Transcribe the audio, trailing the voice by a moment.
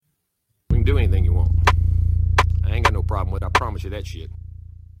can do anything you want. I ain't got no problem with it. I promise you that shit.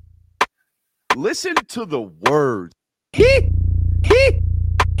 Listen to the words.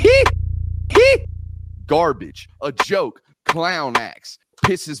 Garbage, a joke, clown acts,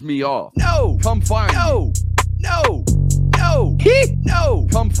 pisses me off. No, come find me. No,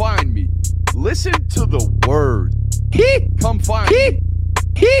 come find me. Listen to the words. Come find me.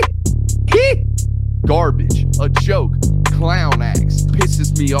 Garbage, a joke, clown acts,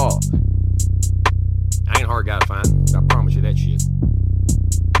 pisses me off. I ain't a hard guy to find. I promise you that shit.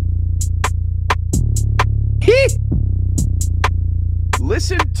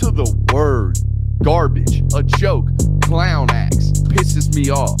 Listen to the words. Garbage, a joke, clown acts, pisses me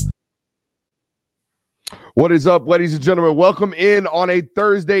off. What is up, ladies and gentlemen? Welcome in on a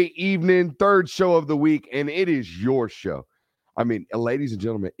Thursday evening, third show of the week, and it is your show. I mean, ladies and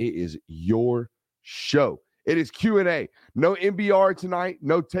gentlemen, it is your show. It is Q&A. No NBR tonight,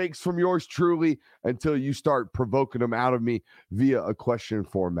 no takes from yours truly until you start provoking them out of me via a question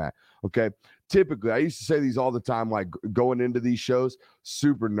format, okay? Typically, I used to say these all the time, like going into these shows,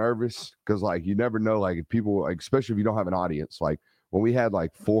 super nervous because, like, you never know, like, if people, like, especially if you don't have an audience. Like, when we had,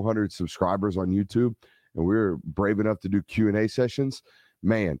 like, 400 subscribers on YouTube and we were brave enough to do Q&A sessions,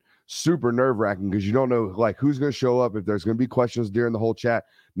 man, super nerve-wracking because you don't know, like, who's going to show up, if there's going to be questions during the whole chat.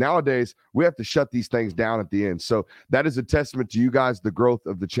 Nowadays, we have to shut these things down at the end. So that is a testament to you guys, the growth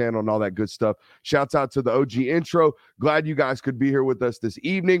of the channel and all that good stuff. Shouts out to the OG intro. Glad you guys could be here with us this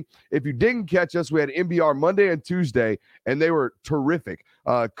evening. If you didn't catch us, we had NBR Monday and Tuesday, and they were terrific.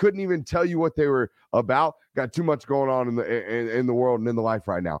 Couldn't even tell you what they were about. Got too much going on in the world and in the life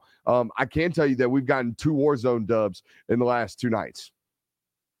right now. I can tell you that we've gotten 2 Warzone dubs in the last 2 nights.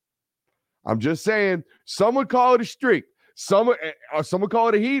 I'm just saying, some would call it a streak. Some would call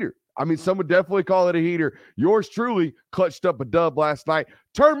it a heater. I mean, some would definitely call it a heater. Yours truly clutched up a dub last night.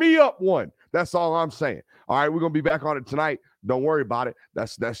 Turn me up one. That's all I'm saying. All right, we're gonna be back on it tonight. Don't worry about it.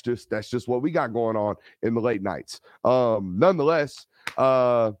 That's just what we got going on in the late nights. Nonetheless,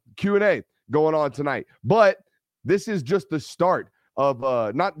 Q&A going on tonight. But this is just the start of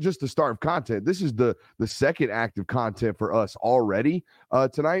not just the start of content. This is the second act of content for us already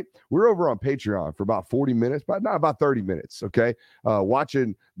tonight. We're over on Patreon for about 40 minutes, but not about 30 minutes, okay?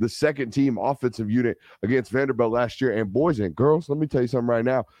 Watching the second team offensive unit against Vanderbilt last year. And boys and girls, let me tell you something right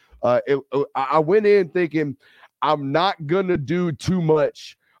now. I went in thinking I'm not going to do too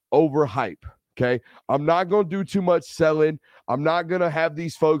much overhype, okay? I'm not going to do too much selling. I'm not going to have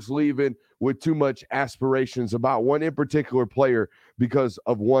these folks leaving with too much aspirations about one in particular player because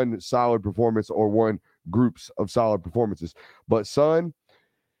of one solid performance or one groups of solid performances. But, son,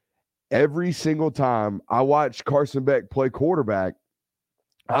 every single time I watch Carson Beck play quarterback,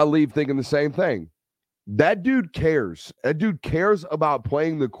 I leave thinking the same thing. That dude cares. That dude cares about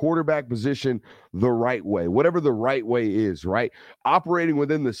playing the quarterback position the right way, whatever the right way is, right? Operating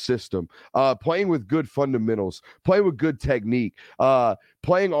within the system, playing with good fundamentals, playing with good technique,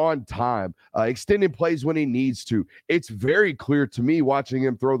 playing on time, extending plays when he needs to. It's very clear to me watching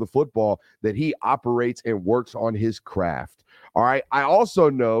him throw the football that he operates and works on his craft. All right. I also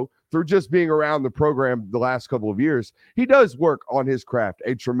know through just being around the program the last couple of years, he does work on his craft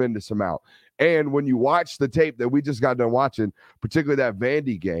a tremendous amount. And when you watch the tape that we just got done watching, particularly that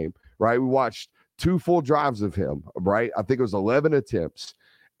Vandy game, right? We watched 2 full drives of him, right? I think it was 11 attempts.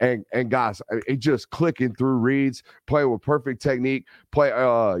 And guys, it just clicking through reads, playing with perfect technique,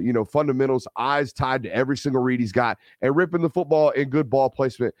 fundamentals, eyes tied to every single read he's got, and ripping the football in good ball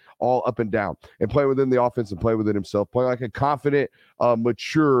placement all up and down, and playing within the offense and playing within himself, playing like a confident,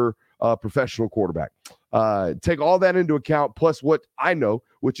 mature professional quarterback. Take all that into account, plus what I know,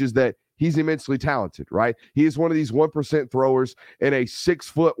 which is that he's immensely talented, right? He is one of these 1% throwers in a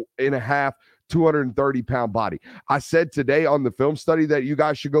 6'1.5", 230-pound body. I said today on the film study that you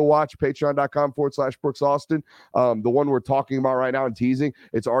guys should go watch, patreon.com/Brooks Austin. The one we're talking about right now and teasing,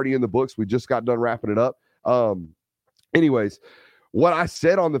 it's already in the books. We just got done wrapping it up. Anyways, what I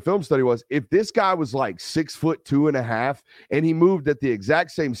said on the film study was, if this guy was like 6'2.5" and he moved at the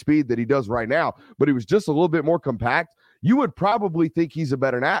exact same speed that he does right now, but he was just a little bit more compact, you would probably think he's a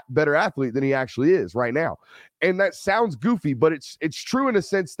better athlete than he actually is right now. And that sounds goofy, but it's true in a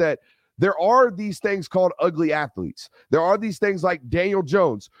sense that there are these things called ugly athletes. There are these things like Daniel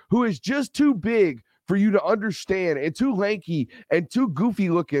Jones, who is just too big for you to understand, and too lanky and too goofy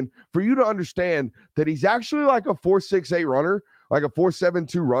looking for you to understand that he's actually like a 4.68 runner, like a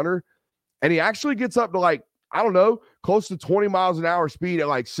 4.72 runner. And he actually gets up to, like, I don't know, close to 20 miles an hour speed at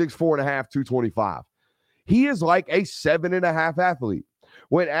like 6'4.5", 225. He is like a 7.5 athlete.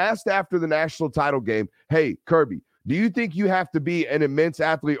 When asked after the national title game, hey, Kirby, Do you think you have to be an immense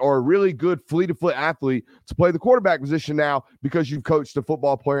athlete or a really good fleet-of-foot athlete to play the quarterback position now because you've coached a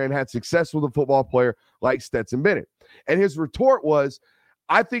football player and had success with a football player like Stetson Bennett? And his retort was,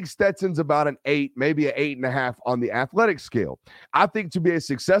 I think Stetson's about an 8, maybe an 8.5 on the athletic scale. I think to be a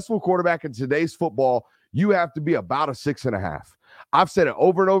successful quarterback in today's football, you have to be about a 6.5. I've said it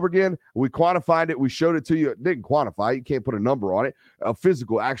over and over again. We quantified it. We showed it to you. It didn't quantify. You can't put a number on it, a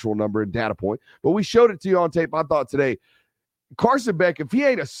physical, actual number and data point. But we showed it to you on tape. I thought today, Carson Beck, if he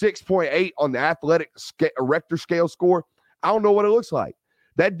ain't a 6.8 on the athletic Richter scale score, I don't know what it looks like.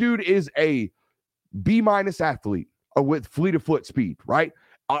 That dude is a B- athlete with fleet of foot speed, right?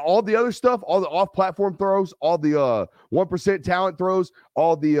 All the other stuff, all the off-platform throws, all the 1% talent throws,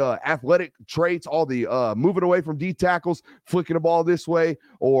 all the athletic traits, all the moving away from D tackles, flicking the ball this way,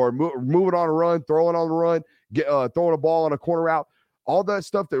 or moving on a run, throwing on the run, throwing a ball on a corner route, all that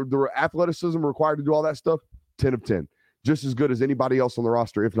stuff, the athleticism required to do all that stuff, 10 of 10. Just as good as anybody else on the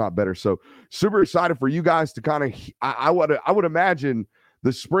roster, if not better. So super excited for you guys to kind of, I would imagine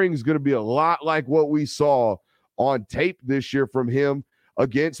the spring is going to be a lot like what we saw on tape this year from him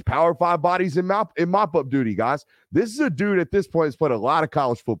against Power 5 bodies in mop-up duty, guys. This is a dude at this point has played a lot of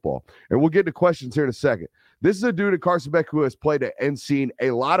college football, and we'll get to questions here in a second. This is a dude at Carson Beck who has played and seen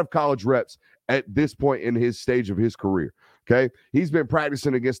a lot of college reps at this point in his stage of his career, okay? He's been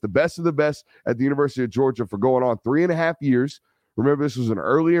practicing against the best of the best at the University of Georgia for going on 3.5 years. Remember, this was an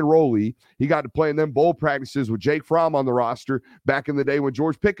early enrollee. He got to play in them bowl practices with Jake Fromm on the roster back in the day when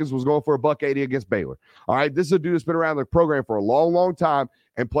George Pickens was going for $180 against Baylor. All right, this is a dude that's been around the program for a long, long time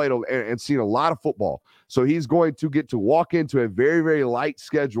and played and seen a lot of football. So he's going to get to walk into a very, very light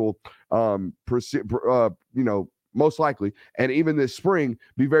schedule, most likely, and even this spring,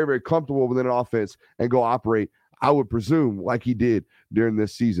 be very, very comfortable within an offense and go operate, I would presume, like he did during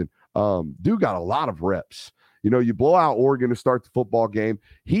this season. Dude got a lot of reps. You know, you blow out Oregon to start the football game.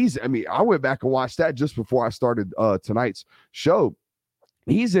 I went back and watched that just before I started tonight's show.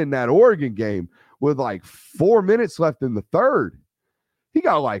 He's in that Oregon game with like 4 minutes left in the third. He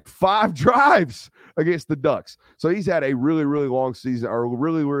got like 5 drives against the Ducks. So he's had a really, really long season, or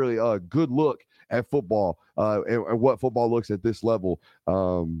really, really good look at football and what football looks at this level.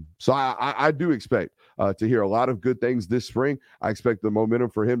 So I do expect to hear a lot of good things this spring. I expect the momentum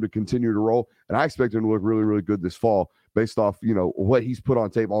for him to continue to roll, and I expect him to look really, really good this fall based off, what he's put on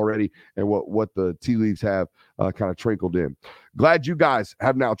tape already and what the tea leaves have kind of trickled in. Glad you guys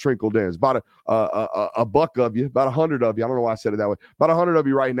have now trickled in. It's about a buck of you, about 100 of you. I don't know why I said it that way. About 100 of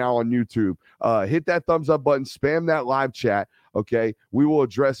you right now on YouTube. Hit that thumbs up button, spam that live chat. Okay, we will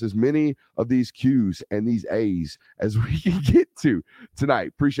address as many of these Q's and these A's as we can get to tonight.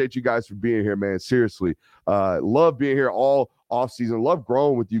 Appreciate you guys for being here, man. Seriously, love being here all off season. Love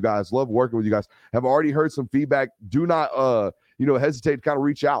growing with you guys. Love working with you guys. Have already heard some feedback. Do not, hesitate to kind of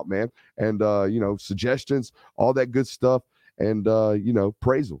reach out, man. And suggestions, all that good stuff, and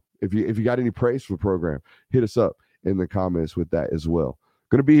praisal. If you got any praise for the program, hit us up in the comments with that as well.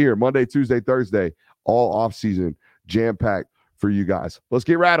 Going to be here Monday, Tuesday, Thursday, all off season, jam packed for you guys. Let's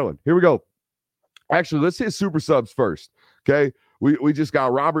get rattling. Here we go. Actually, let's hit super subs first. Okay. We just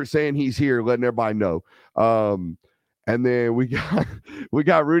got Robert saying he's here, letting everybody know. And then we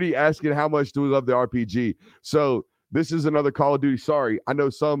got Rudy asking how much do we love the RPG. So this is another Call of Duty. Sorry, I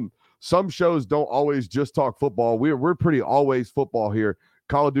know some shows don't always just talk football. We're pretty always football here.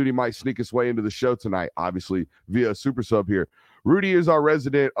 Call of Duty might sneak its way into the show tonight, obviously via super sub here. Rudy is our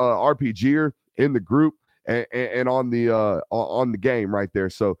resident RPGer in the group and on the game right there.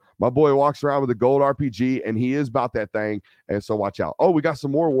 So my boy walks around with a gold RPG, and he is about that thing. And so watch out. Oh, we got some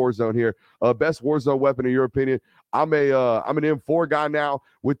more Warzone here. Best Warzone weapon in your opinion? I'm an M4 guy now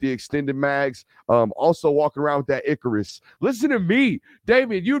with the extended mags. Also walking around with that Icarus. Listen to me,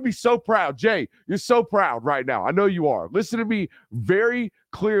 Damien. You'd be so proud. Jay, you're so proud right now. I know you are. Listen to me very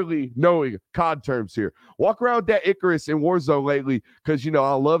clearly knowing COD terms here. Walk around with that Icarus in Warzone lately because,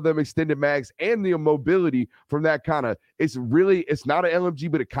 I love them extended mags and the mobility from that kind of, it's not an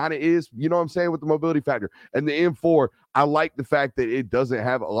LMG, but it kind of is, you know what I'm saying, with the mobility factor. And the M4, I like the fact that it doesn't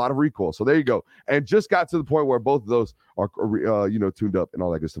have a lot of recoil. So there you go. And just got to the point where both of those are, tuned up and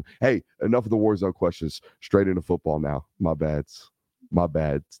all that good stuff. Hey, enough of the Warzone questions. Straight into football now. My bads.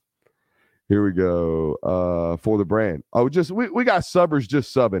 Here we go. For the brand. Oh, we got subbers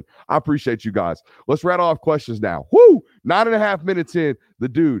just subbing. I appreciate you guys. Let's rattle off questions now. Woo! 9.5 minutes in, the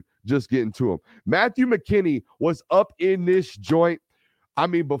dude just getting to him. Matthew McKinney was up in this joint.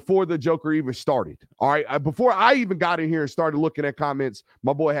 Before the Joker even started. All right. Before I even got in here and started looking at comments,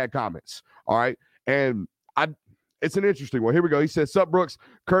 my boy had comments. All right. And it's an interesting one. Here we go. He says, "Sup, Brooks.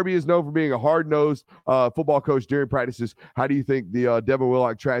 Kirby is known for being a hard-nosed football coach during practices. How do you think the Devin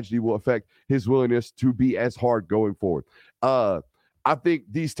Willock tragedy will affect his willingness to be as hard going forward?" I think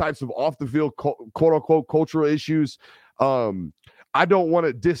these types of off-the-field, quote-unquote, cultural issues, I don't want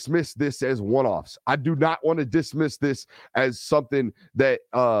to dismiss this as one-offs. I do not want to dismiss this as something that,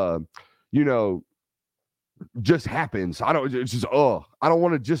 just happens. I don't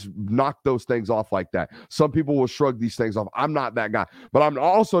want to just knock those things off like that. Some people will shrug these things off. I'm not that guy, but I'm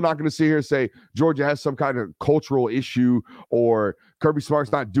also not going to sit here and say Georgia has some kind of cultural issue or Kirby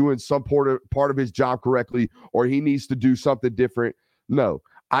Smart's not doing some part of his job correctly or he needs to do something different. No,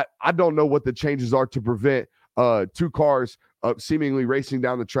 I don't know what the changes are to prevent two cars seemingly racing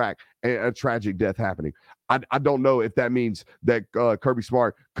down the track and a tragic death happening. I don't know if that means that Kirby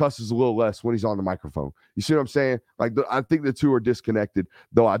Smart cusses a little less when he's on the microphone. You see what I'm saying? Like, I think the two are disconnected,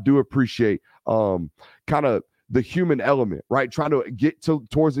 though I do appreciate kind of the human element, right? Trying to get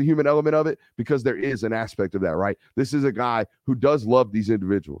towards the human element of it because there is an aspect of that, right? This is a guy who does love these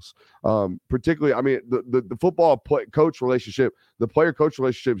individuals. Particularly, I mean, the football coach relationship, the player-coach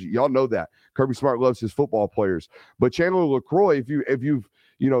relationships, y'all know that. Kirby Smart loves his football players. But Chandler LaCroix, if you've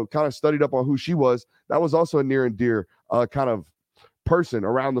kind of studied up on who she was, that was also a near and dear kind of person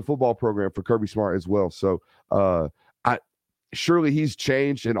around the football program for Kirby Smart as well. So surely he's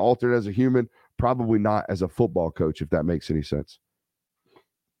changed and altered as a human, probably not as a football coach, if that makes any sense.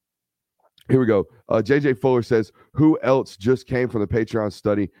 Here we go. JJ Fuller says, "Who else just came from the Patreon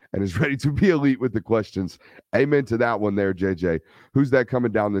study and is ready to be elite with the questions?" Amen to that one there, JJ. Who's that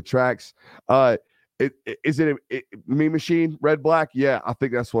coming down the tracks? Is it Me Machine, Red Black? Yeah, I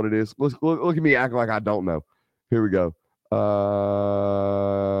think that's what it is. Look at me acting like I don't know. Here we go.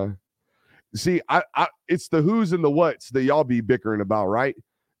 See, it's the who's and the what's that y'all be bickering about, right?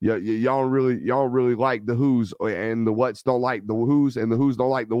 Y'all really like the who's and the what's don't like the who's and the who's don't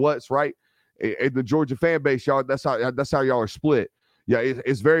like the what's, right? In the Georgia fan base, y'all, that's how y'all are split. Yeah,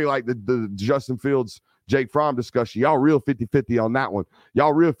 it's very like the Justin Fields, Jake Fromm discussion. Y'all real 50-50 on that one.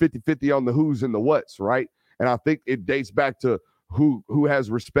 Y'all real 50-50 on the who's and the what's, right? And I think it dates back to who has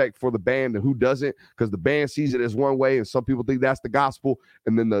respect for the band and who doesn't, because the band sees it as one way and some people think that's the gospel,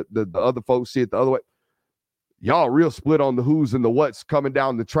 and then the other folks see it the other way. Y'all real split on the who's and the what's coming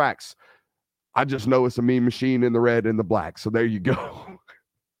down the tracks. I just know it's a Mean Machine in the red and the black. So there you go.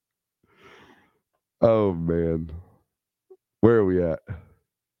 Oh, man. Where are we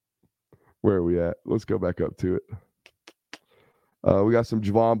at? Let's go back up to it. We got some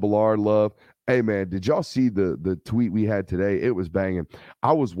Javon Ballard love. Hey, man, did y'all see the tweet we had today? It was banging.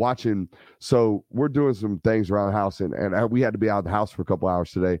 I was watching. So we're doing some things around the house, and we had to be out of the house for a couple hours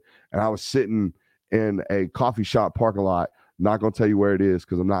today. And I was sitting in a coffee shop parking lot. Not going to tell you where it is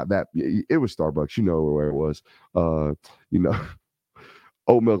because I'm not that. It was Starbucks. You know where it was. Oat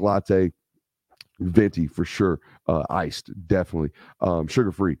milk latte. Venti for sure, iced, definitely,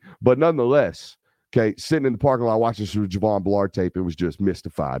 sugar-free. But nonetheless, okay, sitting in the parking lot watching some Javon Ballard tape, it was just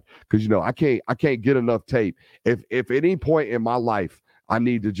mystified. Because, I can't get enough tape. If at any point in my life I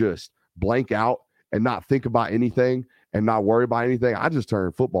need to just blank out and not think about anything and not worry about anything, I just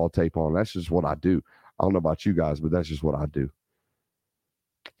turn football tape on. That's just what I do. I don't know about you guys, but that's just what I do.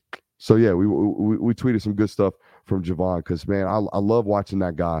 So, yeah, we tweeted some good stuff from Javon because, man, I love watching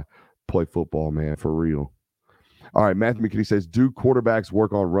that guy play football, man, for real. All right, Matthew McKinney says, do quarterbacks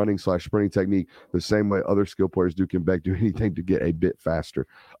work on running/sprinting technique the same way other skill players do? Can Beck do anything to get a bit faster?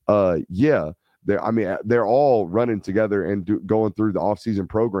 Yeah, they're all running together and going through the offseason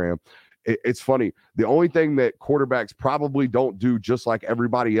program. It's funny. The only thing that quarterbacks probably don't do just like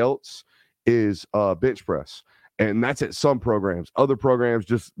everybody else is bench press. And that's at some programs. Other programs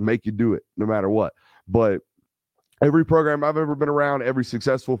just make you do it no matter what. But every program I've ever been around, every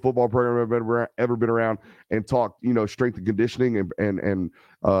successful football program I've ever been around and talked, strength and conditioning and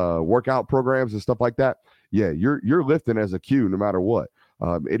workout programs and stuff like that. Yeah, you're lifting as a cue no matter what.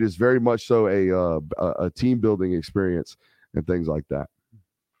 It is very much so a team building experience and things like that.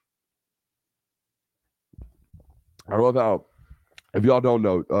 I love how, if y'all don't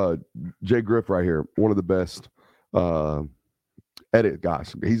know, Jay Griff right here, one of the best edit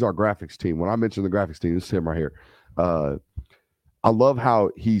guys. He's our graphics team. When I mention the graphics team, this is him right here. I love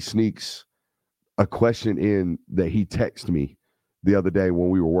how he sneaks a question in that he texted me the other day when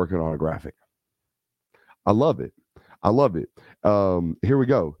we were working on a graphic. I love it. Here we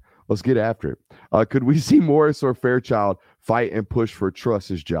go. Let's get after it. Could we see Morris or Fairchild fight and push for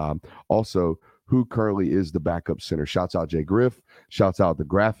Truss's job? Also, who currently is the backup center? Shouts out Jay Griff. Shouts out the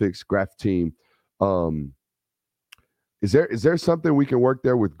graphic team. Is there something we can work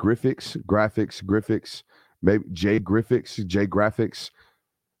there with graphics? maybe J Graphics.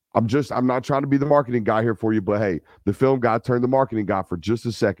 I'm not trying to be the marketing guy here for you, but hey, the film guy turned the marketing guy for just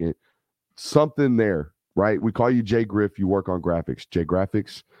a second. Something there, right? We call you J Griff. You work on graphics. J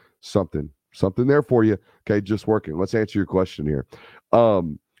Graphics, something there for you. Okay, just working. Let's answer your question here.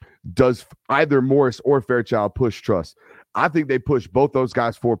 Does either Morris or Fairchild push Truss? I think they push both those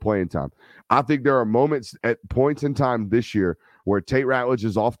guys for playing time. I think there are moments at points in time this year where Tate Ratledge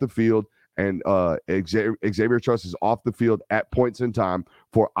is off the field and Xavier Truss is off the field at points in time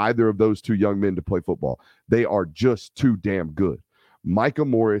for either of those two young men to play football. They are just too damn good. Micah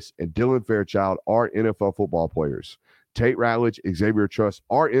Morris and Dylan Fairchild are NFL football players. Tate Ratledge, Xavier Truss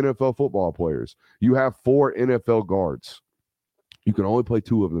are NFL football players. You have 4 NFL guards. You can only play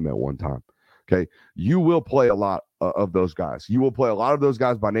 2 of them at one time. Okay. You will play a lot of those guys. You will play a lot of those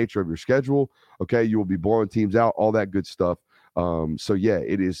guys by nature of your schedule. Okay. You will be blowing teams out, all that good stuff. So yeah,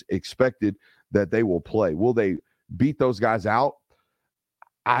 it is expected that they will play. Will they beat those guys out?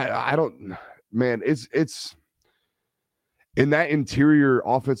 I don't, man, it's in that interior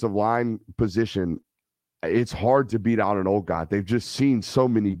offensive line position. It's hard to beat out an old guy. They've just seen so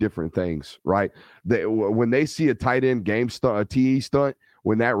many different things, right? When they see a tight end game stunt, a TE stunt,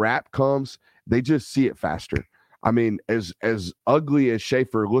 when that wrap comes, they just see it faster. I mean, as ugly as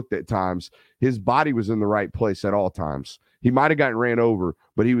Schaefer looked at times, his body was in the right place at all times. He might have gotten ran over,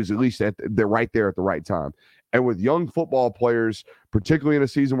 but he was at least right there at the right time. And with young football players, particularly in a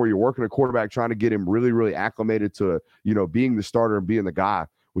season where you're working a quarterback, trying to get him really, really acclimated to, being the starter and being the guy,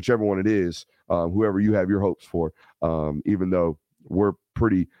 whichever one it is, whoever you have your hopes for, even though we're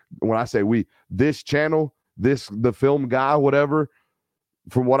pretty, when I say we, this channel, the film guy, whatever,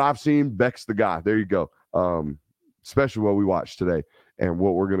 from what I've seen, Beck's the guy. There you go. Especially what we watched today and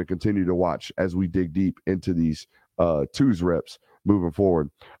what we're going to continue to watch as we dig deep into these twos reps moving forward.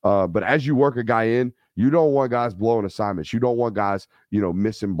 But as you work a guy in, you don't want guys blowing assignments. You don't want guys,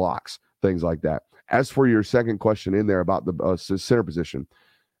 missing blocks, things like that. As for your second question in there about the center position,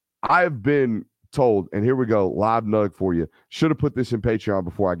 I've been told, and here we go, live nug for you. Should have put this in Patreon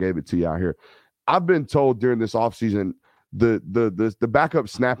before I gave it to you out here. I've been told during this offseason, the backup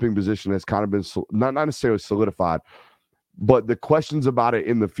snapping position has kind of been not necessarily solidified, but the questions about it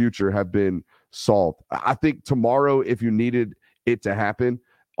in the future have been solved. I think tomorrow, if you needed it to happen,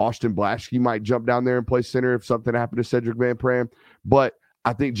 Austin Blaschke might jump down there and play center if something happened to Cedric Van Pram. But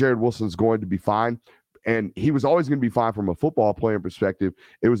I think Jared Wilson's going to be fine. And he was always going to be fine from a football playing perspective.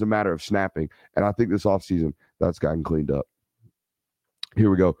 It was a matter of snapping. And I think this offseason, that's gotten cleaned up.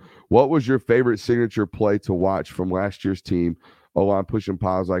 Here we go. What was your favorite signature play to watch from last year's team? O-line pushing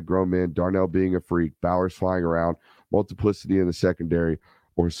piles like grown men, Darnell being a freak, Bowers flying around, multiplicity in the secondary,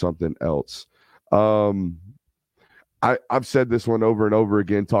 or something else? I've said this one over and over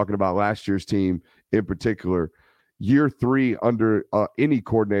again, talking about last year's team in particular. Year 3 under any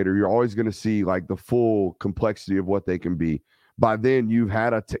coordinator, you're always going to see like the full complexity of what they can be. By then, you've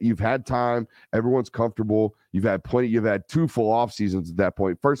had time. Everyone's comfortable. You've had 2 full off seasons at that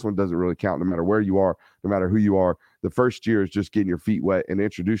point. First one doesn't really count, no matter where you are, no matter who you are. The first year is just getting your feet wet and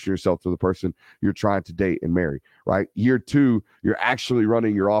introducing yourself to the person you're trying to date and marry, right? Year 2, you're actually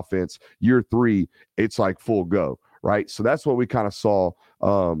running your offense. Year 3, it's like full go, right? So that's what we kind of saw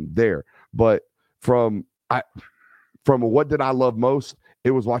there. But from what did I love most?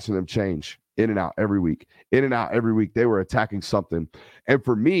 It was watching them change in and out every week. In and out every week. They were attacking something. And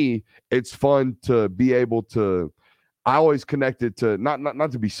for me, it's fun to be able to, I always connected to,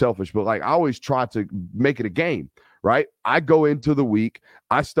 not to be selfish, but like I always try to make it a game, right? I go into the week,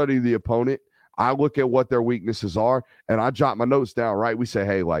 I study the opponent, I look at what their weaknesses are, and I jot my notes down, right? We say,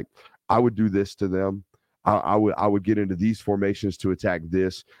 hey, like, I would do this to them. I would get into these formations to attack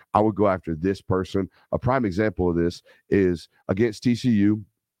this. I would go after this person. A prime example of this is against TCU.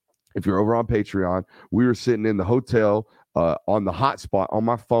 If you're over on Patreon, we were sitting in the hotel on the hotspot on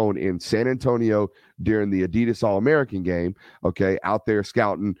my phone in San Antonio during the Adidas All-American game, okay, out there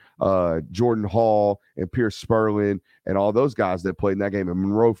scouting Jordan Hall and Pierce Sperlin and all those guys that played in that game, and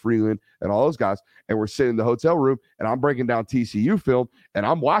Monroe Freeland and all those guys. And we're sitting in the hotel room, and I'm breaking down TCU film, and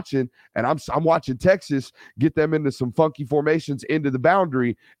I'm watching Texas get them into some funky formations into the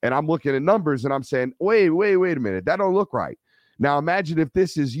boundary, and I'm looking at numbers, and I'm saying, wait a minute, that don't look right. Now imagine if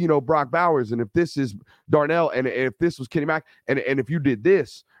this is, Brock Bowers, and if this is Darnell, and if this was Kenny Mack, and if you did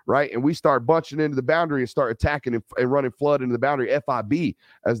this, right, and we start bunching into the boundary and start attacking and running flood into the boundary, FIB,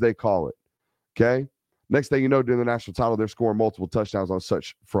 as they call it, okay? Next thing you know, during the national title, they're scoring multiple touchdowns on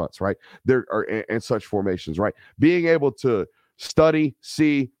such fronts, right? And such formations, right? Being able to study,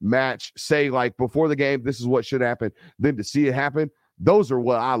 see, match, say, like, before the game, this is what should happen, then to see it happen, Those are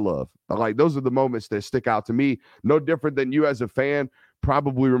what I love. Like, those are the moments that stick out to me. No different than you as a fan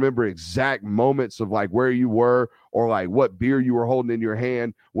probably remember exact moments of like where you were or like what beer you were holding in your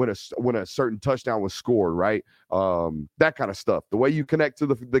hand when a certain touchdown was scored, right? That kind of stuff. The way you connect to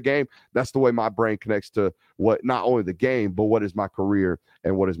the game, that's the way my brain connects to what not only the game, but what is my career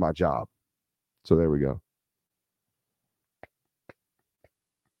and what is my job. So there we go.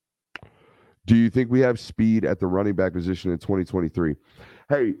 Do you think we have speed at the running back position in 2023?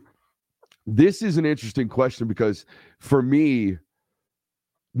 Hey, this is an interesting question because for me,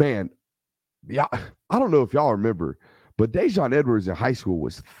 man, yeah, I don't know if y'all remember, but Dejon Edwards in high school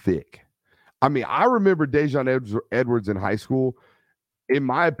was thick. I mean, I remember Dejon Edwards in high school. In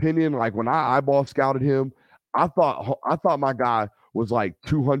my opinion, like when I eyeball scouted him, I thought my guy was like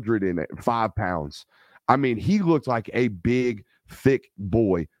 205 pounds. I mean, he looked like a big, thick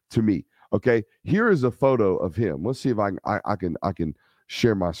boy to me. Okay, here is a photo of him. Let's see if I can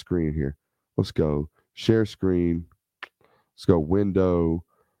share my screen here. Let's go share screen. Let's go window.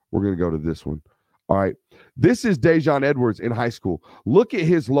 We're going to go to this one. All right. This is Dejon Edwards in high school. Look at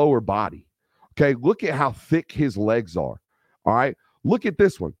his lower body. Okay. Look at how thick his legs are. All right. Look at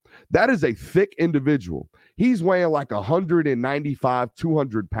this one. That is a thick individual. He's weighing like 195,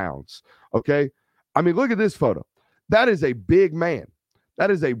 200 pounds. Okay. I mean, look at this photo. That is a big man. That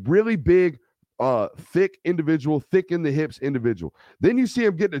is a really big, thick individual, thick in the hips individual. Then you see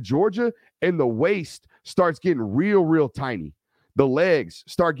him get to Georgia and the waist starts getting real, real tiny. The legs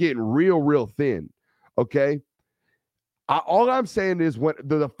start getting real, real thin. Okay. All I'm saying is when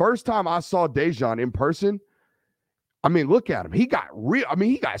the first time I saw Dejon in person, I mean, look at him. He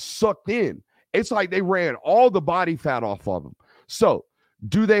got sucked in. It's like they ran all the body fat off of him. So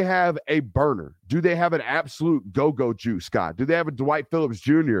do they have a burner? Do they have an absolute go-go juice guy? Do they have a Dwight Phillips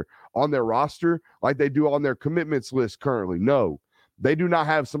Jr. on their roster like they do on their commitments list currently? No. They do not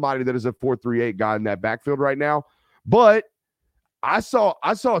have somebody that is a 4.38 guy in that backfield right now. But I saw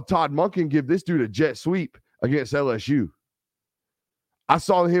Todd Monken give this dude a jet sweep against LSU. I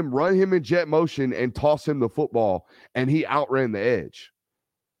saw him run him in jet motion and toss him the football, and he outran the edge.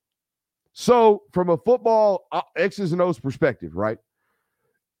 So from a football X's and O's perspective, right?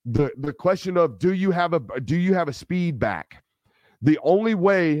 The question of do you have a speed back? The only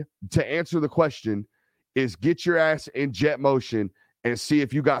way to answer the question is get your ass in jet motion and see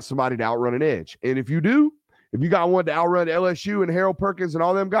if you got somebody to outrun an edge. And if you do, if you got one to outrun LSU and Harold Perkins and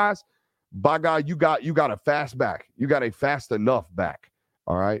all them guys, by God, you got a fast back. You got a fast enough back.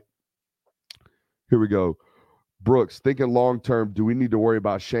 All right. Here we go. Brooks, thinking long-term, do we need to worry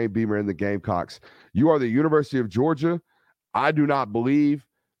about Shane Beamer and the Gamecocks? You are the University of Georgia. I do not believe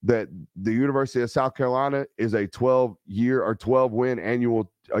that the University of South Carolina is a 12-year or 12-win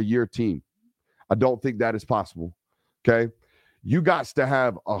annual a year team. I don't think that is possible. Okay. You got to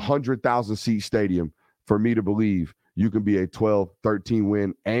have 100,000 seat stadium for me to believe you can be a 12, 13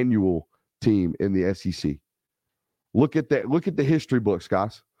 win annual team in the SEC. Look at that. Look at the history books,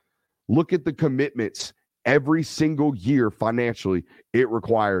 guys. Look at the commitments every single year financially it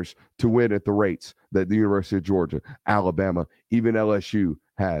requires to win at the rates that the University of Georgia, Alabama, even LSU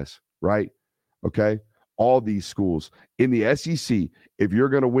has, right? Okay. All these schools in the SEC, if you're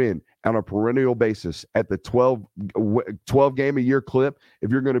going to win on a perennial basis at the 12 game a year clip, if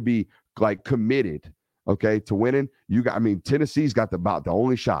you're going to be like committed, okay, to winning, Tennessee's got about the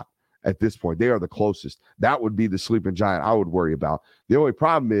only shot at this point. They are the closest. That would be the sleeping giant I would worry about. The only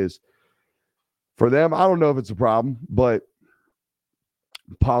problem is for them, I don't know if it's a problem, but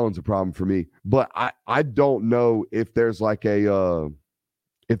pollen's a problem for me. But I don't know if there's like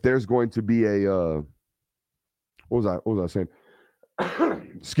if there's going to be a what was I saying?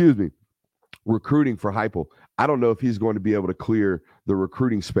 Excuse me. Recruiting for Heupel. I don't know if he's going to be able to clear the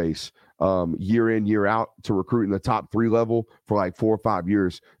recruiting space year in, year out to recruit in the top 3 level for like 4 or 5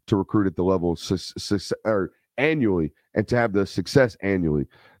 years to recruit at the level or annually and to have the success annually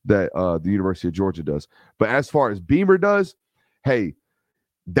that the University of Georgia does. But as far as Beamer does, hey,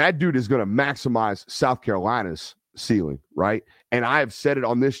 that dude is going to maximize South Carolina's ceiling, right? And I have said it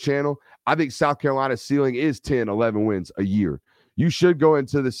on this channel. I think South Carolina's ceiling is 10, 11 wins a year. You should go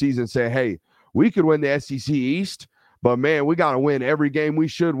into the season and say, hey, we could win the SEC East, but man, we got to win every game we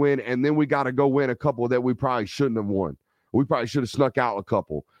should win, and then we got to go win a couple that we probably shouldn't have won. We probably should have snuck out a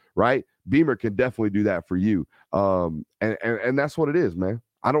couple, right? Beamer can definitely do that for you. And that's what it is, man.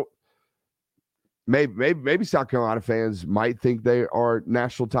 Maybe South Carolina fans might think they are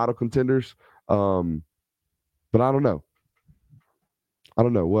national title contenders, but I don't know.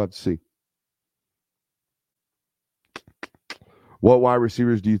 We'll have to see. What wide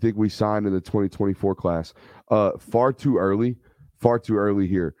receivers do you think we signed in the 2024 class? Far too early far too early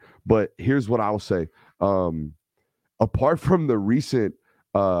here. But here's what I'll say. Apart from the recent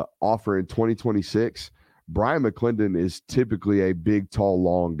offer in 2026, Brian McClendon is typically a big, tall,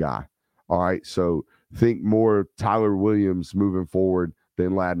 long guy. All right. So think more Tyler Williams moving forward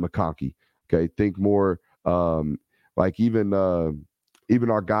than Ladd McConkey. Okay. Think more like even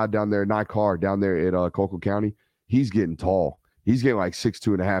our guy down there, Nikar, down there at Colquitt County. He's getting tall. He's getting like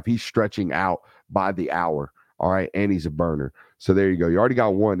 6'2.5". He's stretching out by the hour. All right. And he's a burner. So there you go. You already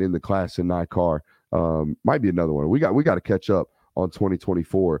got one in the class in Nikar. Might be another one. We got to catch up on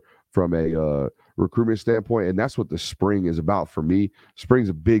 2024 from a recruitment standpoint, and that's what the spring is about for me. Spring's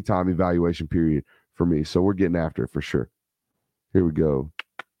a big time evaluation period for me, so we're getting after it for sure. Here we go.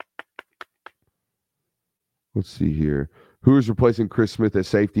 Let's see here. Who is replacing Chris Smith at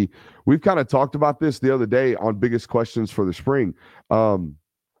safety? We've kind of talked about this the other day on biggest questions for the spring.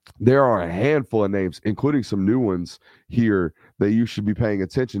 There are a handful of names, including some new ones here that you should be paying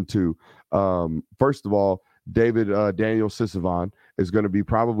attention to. First of all, David Daniel Sisavon is going to be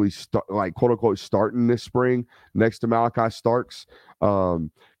probably quote unquote starting this spring next to Malachi Starks,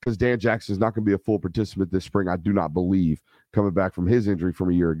 because Dan Jackson is not going to be a full participant this spring, I do not believe, coming back from his injury from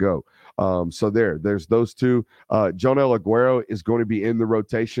a year ago. So there's those two. Jonel Aguero is going to be in the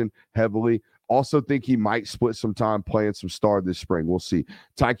rotation heavily. Also think he might split some time playing some star this spring. We'll see.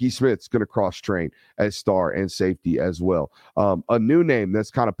 Tyke Smith's going to cross-train as star and safety as well. A new name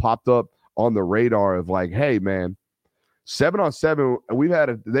that's kind of popped up on the radar of like, hey, man,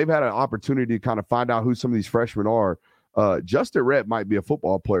 7-on-7, they've had an opportunity to kind of find out who some of these freshmen are. Justin Rhett might be a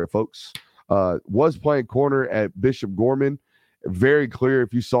football player, folks. Was playing corner at Bishop Gorman. Very clear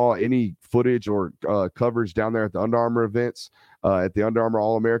if you saw any footage or coverage down there at the Under Armour events, at the Under Armour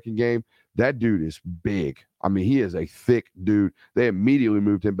All-American game. That dude is big. I mean, he is a thick dude. They immediately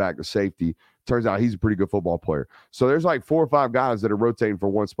moved him back to safety. Turns out he's a pretty good football player. So there's like 4 or 5 guys that are rotating for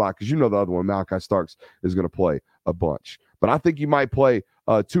one spot, because the other one, Malachi Starks, is going to play a bunch. But I think he might play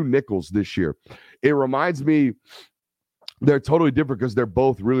 2 nickels this year. It reminds me, they're totally different because they're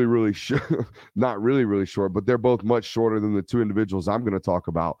both really, really short. Not really, really short, but they're both much shorter than the 2 individuals I'm going to talk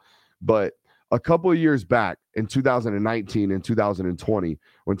about. But a couple of years back in 2019 and 2020,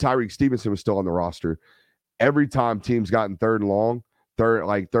 when Tyreek Stevenson was still on the roster, every time teams got in third and long, third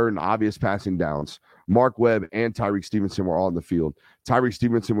and obvious passing downs, Mark Webb and Tyreek Stevenson were on the field. Tyreek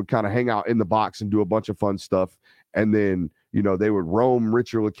Stevenson would kind of hang out in the box and do a bunch of fun stuff. And then, they would roam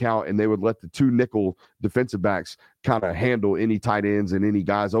Richard LeCount, and they would let the 2 nickel defensive backs kind of handle any tight ends and any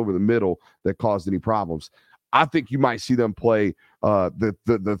guys over the middle that caused any problems. I think you might see them play the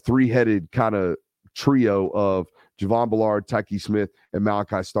 3-headed kind of trio of Javon Ballard, Tyke Smith, and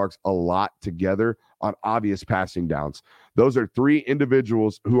Malachi Starks a lot together on obvious passing downs. Those are 3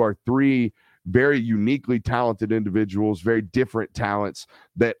 individuals who are 3 very uniquely talented individuals, very different talents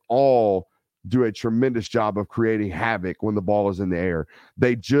that all do a tremendous job of creating havoc when the ball is in the air.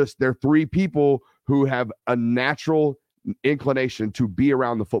 They're 3 people who have a natural inclination to be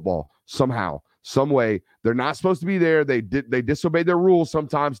around the football somehow, some way. They're not supposed to be there. They disobey their rules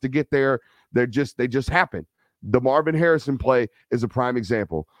sometimes to get there. They just happen. The Marvin Harrison play is a prime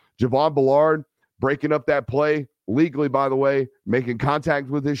example. Javon Ballard breaking up that play legally, by the way, making contact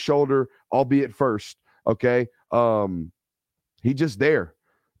with his shoulder, albeit first. Okay. He just there.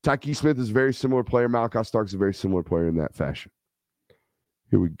 Tyke Smith is a very similar player. Malachi Starks is a very similar player in that fashion.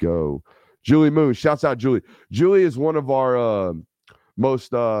 Here we go. Julie Moon. Shouts out Julie. Julie is one of our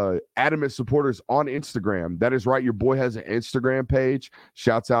most adamant supporters on Instagram. That is right. Your boy has an Instagram page.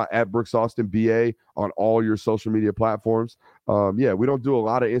 Shouts out at Brooks Austin BA on all your social media platforms. We don't do a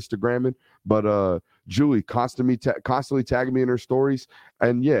lot of Instagramming, but Julie constantly tagging me in her stories.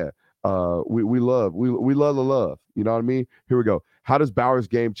 And we love the love. You know what I mean? Here we go. How does Bauer's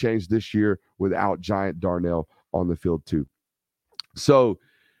game change this year without Giant Darnell on the field too? So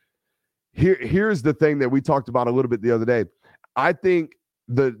here's the thing that we talked about a little bit the other day. I think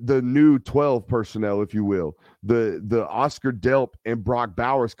the new 12 personnel, if you will, the Oscar Delp and Brock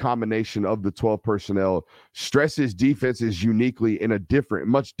Bowers combination of the 12 personnel stresses defenses uniquely in a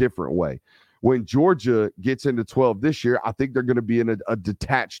much different way. When Georgia gets into 12 this year, I think they're going to be in a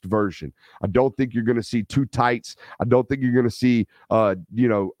detached version. I don't think you're going to see 2 tights. I don't think you're going to see,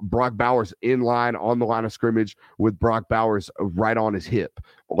 Brock Bowers in line on the line of scrimmage with Brock Bowers right on his hip,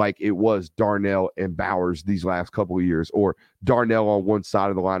 like it was Darnell and Bowers these last couple of years, or Darnell on one side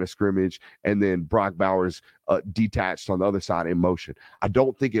of the line of scrimmage and then Brock Bowers detached on the other side in motion. I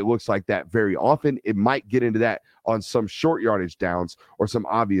don't think it looks like that very often. It might get into that on some short yardage downs or some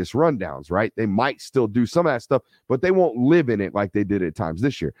obvious run downs, right? They might still do some of that stuff, but they won't live in it like they did at times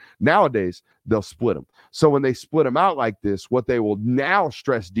this year. Nowadays, they'll split them. So when they split them out like this, what they will now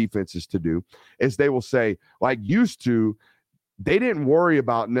stress defenses to do is they will say, like used to, they didn't worry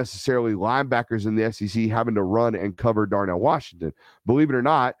about necessarily linebackers in the SEC having to run and cover Darnell Washington. Believe it or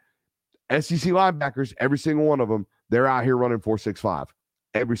not, SEC linebackers, every single one of them, they're out here running 4.65.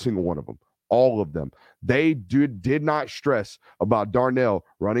 Every single one of them. All of them. They did not stress about Darnell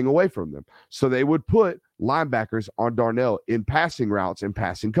running away from them. So they would put linebackers on Darnell in passing routes and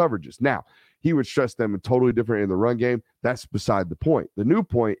passing coverages. Now, he would stress them totally different in the run game. That's beside the point. The new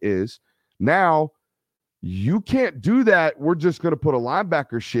point is now you can't do that. We're just going to put a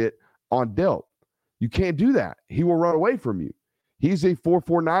linebacker shit on Delt. You can't do that. He will run away from you. He's a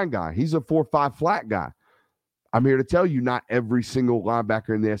 4.49 guy. He's a 4.5 flat guy. I'm here to tell you not every single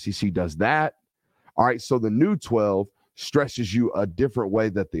linebacker in the SEC does that. All right, so the new 12 stresses you a different way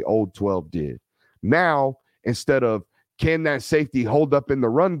that the old 12 did. Now, instead of can that safety hold up in the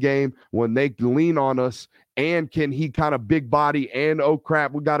run game when they lean on us, and can he kind of big body and, oh,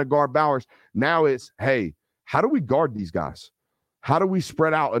 crap, we got to guard Bowers. Now it's, hey, how do we guard these guys? How do we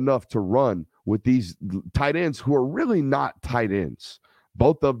spread out enough to run with these tight ends who are really not tight ends?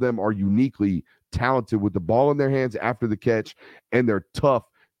 Both of them are uniquely talented with the ball in their hands after the catch, and they're tough,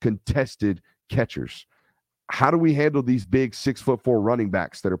 contested catchers. How do we handle these big 6'4" running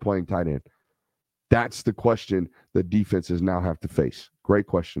backs that are playing tight end? That's the question the defenses now have to face. Great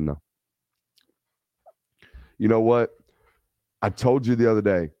question, though. You know what? I told you the other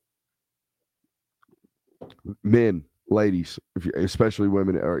day, men, ladies, if you, especially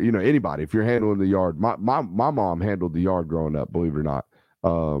women, or anybody, if you're handling the yard, my mom handled the yard growing up, believe it or not.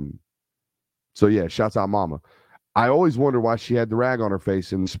 So yeah, shouts out mama. I always wondered why she had the rag on her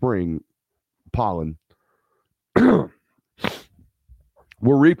face in the spring, pollen.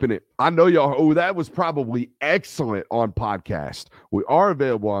 We're reaping it. I know y'all. Oh, that was probably excellent on podcast. We are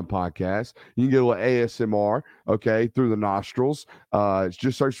available on podcast. You can get a little ASMR, okay, through the nostrils.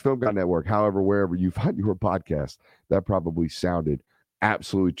 Just search Film Guy Network. However, wherever you find your podcast, that probably sounded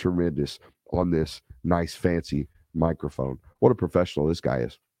absolutely tremendous on this nice, fancy microphone. What a professional this guy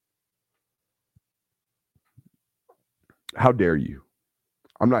is. How dare you?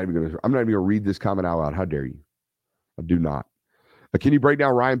 I'm not even gonna read this comment out loud. How dare you? I do not. Can you break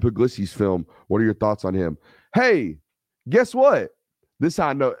down Ryan Puglisi's film? What are your thoughts on him? Hey, guess what? This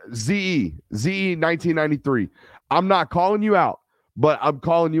I know. ZE 1993. I'm not calling you out, but I'm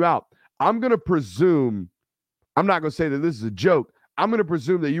calling you out. I'm going to presume, I'm not going to say that this is a joke. I'm going to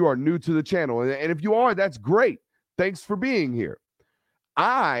presume that you are new to the channel. And if you are, that's great. Thanks for being here.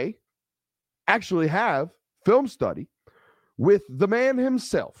 I actually have film study with the man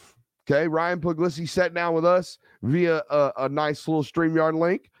himself. Okay, Ryan Puglisi sat down with us via a nice little StreamYard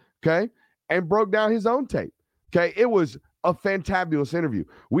link, okay, and broke down his own tape. Okay, it was a fantabulous interview.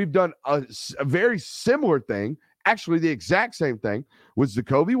 We've done a very similar thing, actually the exact same thing, with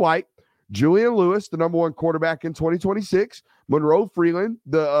Zacoby White, Julian Lewis, the number one quarterback in 2026, Monroe Freeland,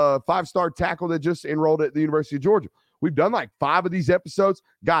 the five-star tackle that just enrolled at the University of Georgia. We've done like 5 of these episodes.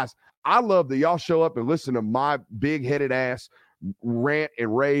 Guys, I love that y'all show up and listen to my big-headed ass rant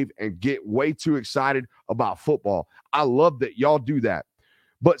and rave and get way too excited about football. I love that y'all do that.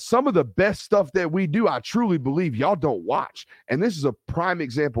 But some of the best stuff that we do, I truly believe y'all don't watch. And this is a prime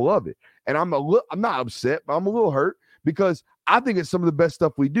example of it. And I'm not upset, but I'm a little hurt because I think it's some of the best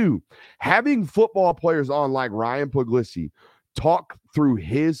stuff we do. Having football players on like Ryan Puglisi talk through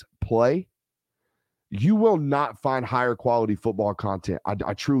his play, you will not find higher quality football content,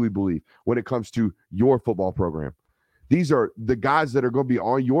 I truly believe, when it comes to your football program. These are the guys that are going to be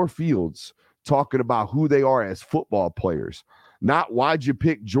on your fields talking about who they are as football players. Not why'd you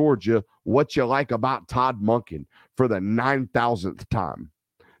pick Georgia, what you like about Todd Monken for the 9,000th time.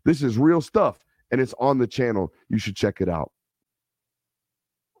 This is real stuff, and it's on the channel. You should check it out.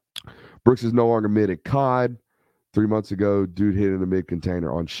 Brooks is no longer mid at COD. 3 months ago, dude hit in the mid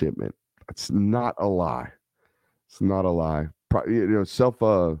container on shipment. That's not a lie. It's not a lie.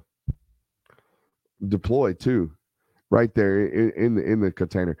 Self-deploy too. Right there in the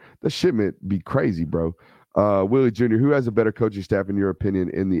container. The shipment be crazy, bro. Willie Jr., who has a better coaching staff, in your opinion,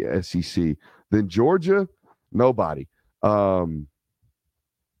 in the SEC than Georgia? Nobody. I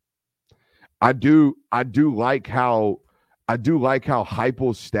do like how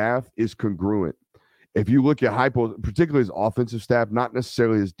Heupel's staff is congruent. If you look at Heupel, particularly his offensive staff, not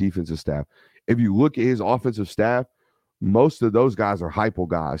necessarily his defensive staff, if you look at his offensive staff, most of those guys are Heupel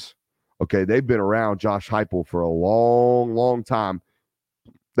guys. Okay, they've been around Josh Heupel for a long, long time.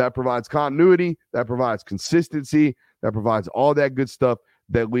 That provides continuity, that provides consistency, that provides all that good stuff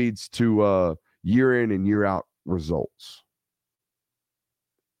that leads to year in and year out results.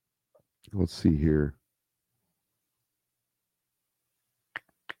 Let's see here.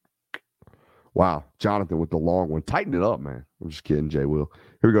 Wow, Jonathan with the long one. Tighten it up, man. I'm just kidding, Jay Will.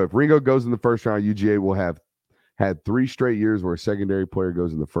 Here we go. If Ringo goes in the first round, UGA will have had 3 straight years where a secondary player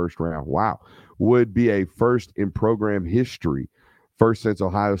goes in the first round. Wow. Would be a first in program history. First since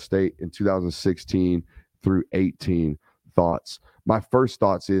Ohio State in 2016 through 18. Thoughts. My first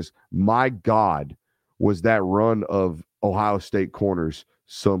thoughts is, my God, was that run of Ohio State corners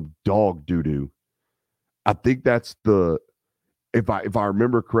some dog doo-doo. I think that's the, if I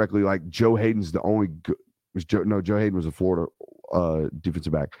remember correctly, like Joe Hayden's the only Joe Hayden was a Florida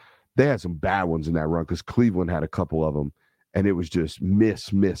defensive back. They had some bad ones in that run because Cleveland had a couple of them, and it was just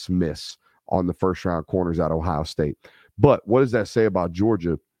miss on the first round corners out of Ohio State. But what does that say about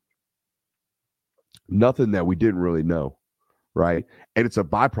Georgia? Nothing that we didn't really know, right? And it's a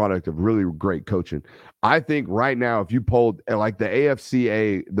byproduct of really great coaching. I think right now, if you polled like the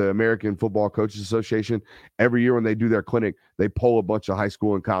AFCA, the American Football Coaches Association, every year when they do their clinic, they poll a bunch of high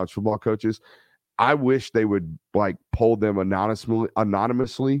school and college football coaches. I wish they would like poll them anonymously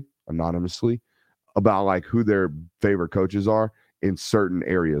about like who their favorite coaches are in certain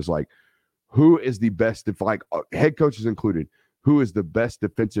areas. Like, who is the best, if like head coaches included, who is the best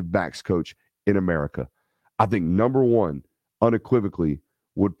defensive backs coach in America? I think number one, unequivocally,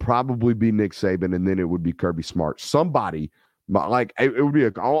 would probably be Nick Saban, and then it would be Kirby Smart. Somebody, like, it would be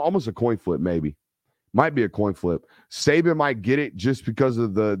almost a coin flip, maybe. Might be a coin flip. Saban might get it just because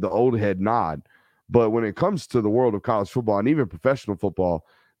of the old head nod. But when it comes to the world of college football and even professional football,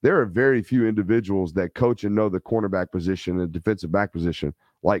 there are very few individuals that coach and know the cornerback position and defensive back position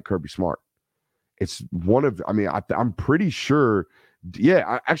like Kirby Smart. It's one of, I mean, I'm pretty sure,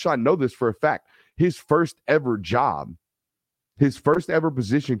 I know this for a fact. His first ever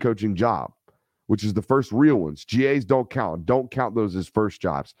position coaching job, which is the first real ones. GAs don't count those as first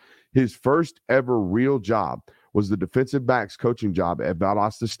jobs. His first ever real job was the defensive backs coaching job at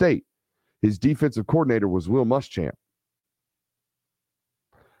Valdosta State. His defensive coordinator was Will Muschamp.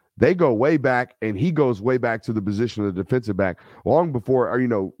 They go way back, and he goes way back to the position of the defensive back long before,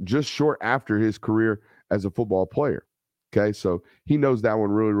 or, just short after his career as a football player. Okay, so he knows that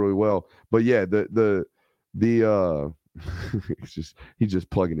one really, really well. But yeah, the he's just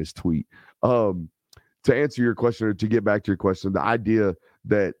plugging his tweet. To answer your question, or to get back to your question, the idea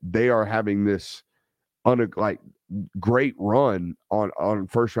that they are having this great run on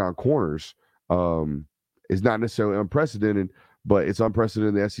first round corners is not necessarily unprecedented, but it's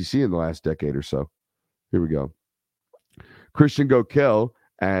unprecedented in the SEC in the last decade or so. Here we go. Christian Gokel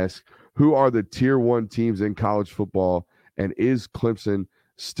asks, who are the tier 1 teams in college football, and is Clemson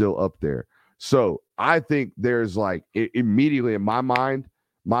still up there? So I think there's immediately in my mind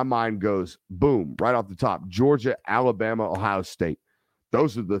goes boom, right off the top. Georgia, Alabama, Ohio State.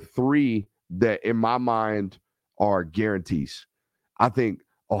 Those are the 3 that in my mind are guarantees. I think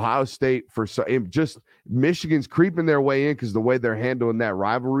Ohio State, just Michigan's creeping their way in because the way they're handling that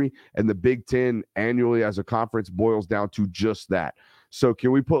rivalry, and the Big Ten annually as a conference boils down to just that. So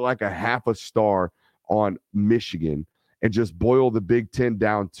can we put like a half a star on Michigan and just boil the Big Ten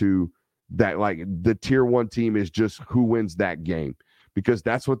down to that? Like, the tier 1 team is just who wins that game, because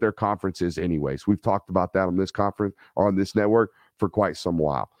that's what their conference is anyways. We've talked about that on this conference or on this network for quite some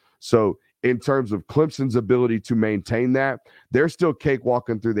while. So in terms of Clemson's ability to maintain that, they're still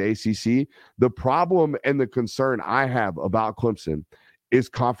cakewalking through the ACC. The problem and the concern I have about Clemson is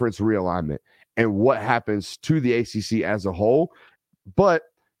conference realignment and what happens to the ACC as a whole. But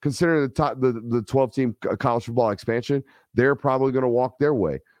considering the 12-team college football expansion, they're probably going to walk their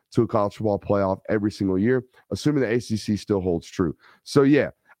way to a college football playoff every single year, assuming the ACC still holds true. So,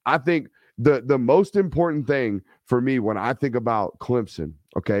 yeah, I think the most important thing for me when I think about Clemson,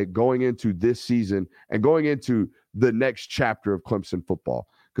 okay, going into this season and going into the next chapter of Clemson football,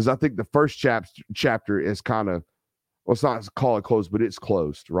 because I think the first chapter is kind of, well, it's not call it closed, but it's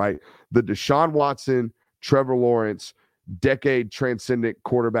closed, right? The Deshaun Watson, Trevor Lawrence, decade transcendent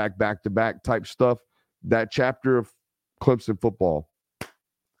quarterback back-to-back type stuff, that chapter of Clemson football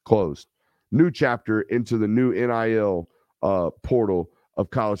closed. New chapter into the new NIL portal of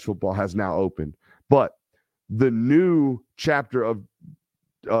college football has now opened. But the new chapter of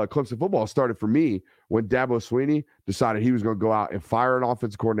Clemson football started for me when Dabo Swinney decided he was going to go out and fire an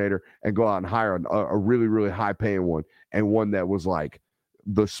offensive coordinator and go out and hire a really, really high-paying one, and one that was like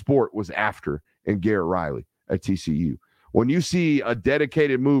the sport was after, and Garrett Riley at TCU. When you see a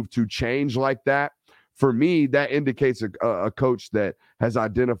dedicated move to change like that, for me, that indicates a coach that has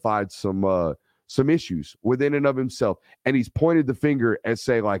identified some issues within and of himself, and he's pointed the finger and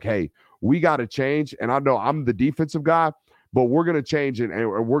say like, "Hey, we got to change." And I know I'm the defensive guy, but we're going to change it,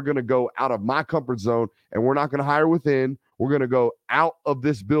 and we're going to go out of my comfort zone, and we're not going to hire within. We're going to go out of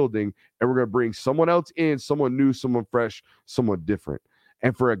this building, and we're going to bring someone else in, someone new, someone fresh, someone different.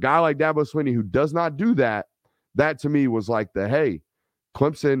 And for a guy like Dabo Swinney who does not do that, that to me was like hey,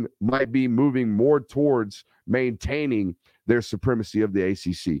 Clemson might be moving more towards maintaining their supremacy of the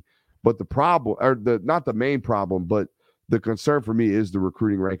ACC. But the problem, or not the main problem, but the concern for me is the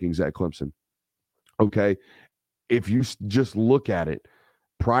recruiting rankings at Clemson. Okay. If you just look at it,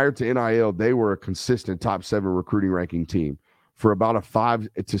 prior to NIL, they were a consistent top 7 recruiting ranking team for about a 5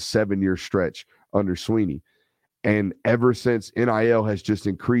 to 7 year stretch under Swinney. And ever since NIL has just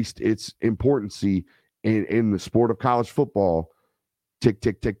increased its importance in the sport of college football, tick,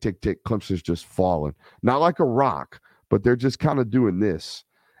 tick, tick, tick, tick, Clemson's just fallen. Not like a rock, but they're just kind of doing this.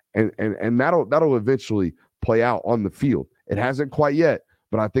 And that'll eventually play out on the field. It hasn't quite yet,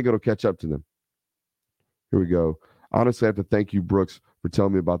 but I think it'll catch up to them. Here we go. Honestly, I have to thank you, Brooks, for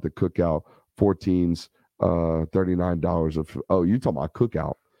telling me about the cookout. 14s, $39 of. Oh, you talking about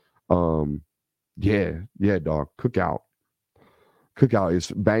cookout? Yeah, dog. Cookout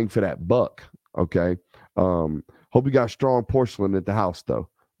is bang for that buck. Okay. Hope you got strong porcelain at the house, though.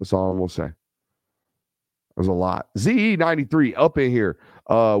 That's all I'm gonna say. There's a lot. ZE93 up in here.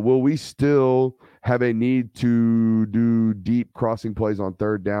 Will we still have a need to do deep crossing plays on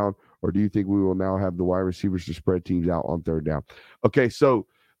third down, or do you think we will now have the wide receivers to spread teams out on third down? Okay, so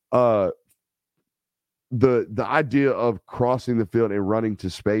the idea of crossing the field and running to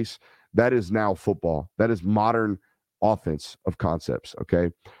space, that is now football. That is modern offense of concepts, okay?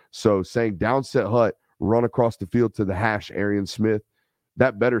 So saying downset hut, run across the field to the hash Arian Smith,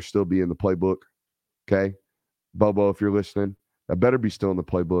 that better still be in the playbook, okay? Bobo, if you're listening, that better be still in the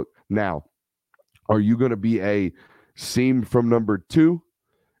playbook. Now, are you going to be a seam from number 2,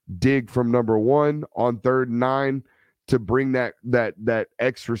 dig from number 1 on 3rd and 9 to bring that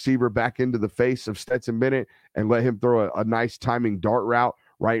X receiver back into the face of Stetson Bennett and let him throw a nice timing dart route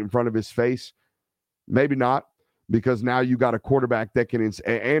right in front of his face? Maybe not, because now you got a quarterback that can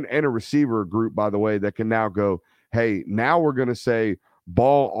and a receiver group, by the way, that can now go, hey, now we're going to say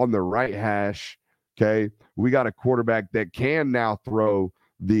ball on the right hash. Okay, we got a quarterback that can now throw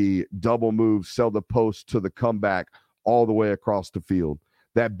the double move, sell the post to the comeback all the way across the field.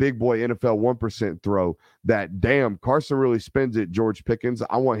 That big boy NFL 1% throw, that damn Carson really spins it, George Pickens.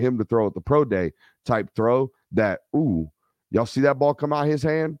 I want him to throw at the pro day type throw. That, ooh, y'all see that ball come out his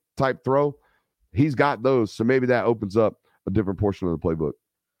hand type throw? He's got those. So maybe that opens up a different portion of the playbook.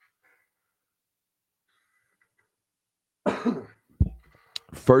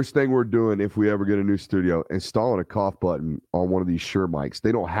 First thing we're doing, if we ever get a new studio, installing a cough button on one of these Shure mics.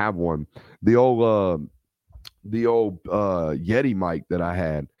 They don't have one. The old Yeti mic that I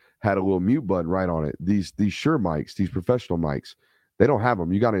had a little mute button right on it. These Shure mics, these professional mics, they don't have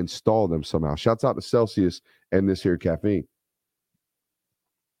them. You got to install them somehow. Shouts out to Celsius and this here caffeine.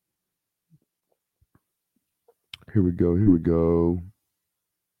 Here we go.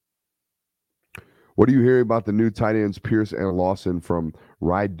 What are you hearing about the new tight ends, Pierce and Lawson from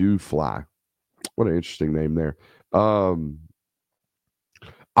Ride Fly? What an interesting name there. I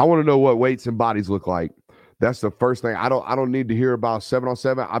want to know what weights and bodies look like. That's the first thing. I don't need to hear about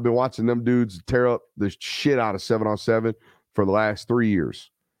 7-on-7. I've been watching them dudes tear up the shit out of 7-on-7 for the last 3 years.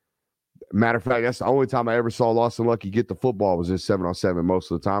 Matter of fact, that's the only time I ever saw Lawson Lucky get the football was in 7-on-7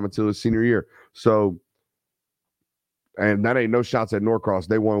 most of the time until his senior year. So, and that ain't no shots at Norcross.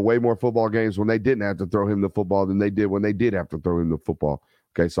 They won way more football games when they didn't have to throw him the football than they did when they did have to throw him the football.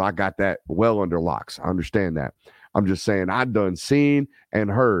 Okay, so I got that well under locks. I understand that. I'm just saying I done seen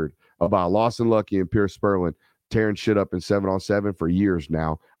and heard about Lawson Lucky and Pierce Spurlin tearing shit up in 7-on-7 for years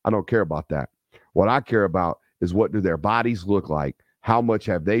now. I don't care about that. What I care about is what do their bodies look like? How much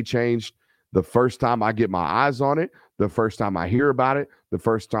have they changed? The first time I get my eyes on it, the first time I hear about it, the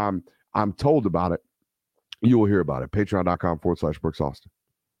first time I'm told about it, you will hear about it. Patreon.com/Brooks Austin.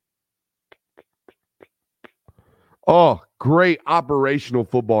 Oh, great operational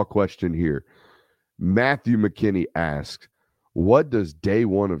football question here. Matthew McKinney asks, what does day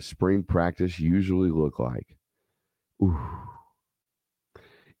 1 of spring practice usually look like? Ooh.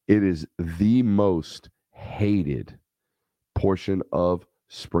 It is the most hated portion of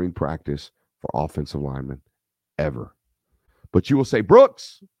spring practice for offensive linemen ever. But you will say,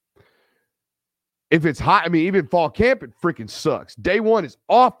 Brooks, if it's hot, I mean, even fall camp, it freaking sucks. Day one is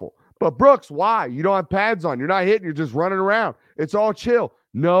awful. But Brooks, why? You don't have pads on. You're not hitting. You're just running around. It's all chill.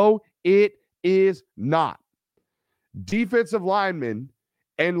 No, it is not. Defensive linemen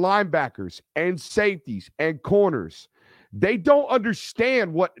and linebackers and safeties and corners, they don't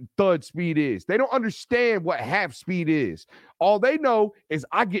understand what thud speed is. They don't understand what half speed is. All they know is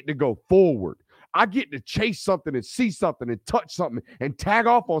I get to go forward. I get to chase something and see something and touch something and tag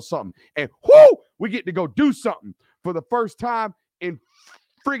off on something. And whoo, we get to go do something for the first time in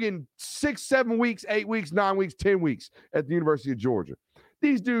friggin' 6, 7 weeks, 8 weeks, 9 weeks, 10 weeks at the University of Georgia.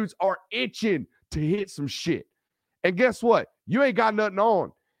 These dudes are itching to hit some shit. And guess what? You ain't got nothing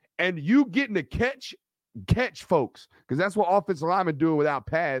on. And you getting to catch folks, because that's what offensive linemen doing without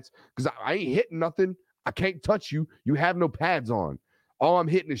pads, because I ain't hitting nothing. I can't touch you. You have no pads on. All I'm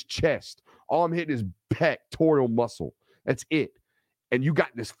hitting is chest. All I'm hitting is pectoral muscle. That's it. And you got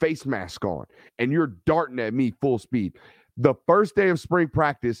this face mask on, and you're darting at me full speed. The first day of spring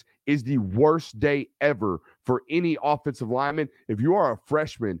practice is the worst day ever for any offensive lineman. If you are a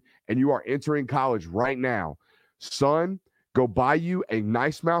freshman and you are entering college right now, son, go buy you a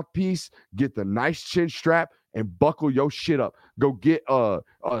nice mouthpiece, get the nice chin strap, and buckle your shit up. Go get a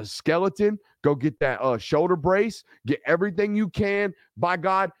skeleton. Go get that shoulder brace. Get everything you can. By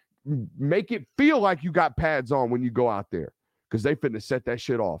God, make it feel like you got pads on when you go out there, because they finna set that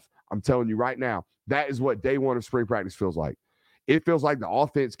shit off. I'm telling you right now, that is what day one of spring practice feels like. It feels like the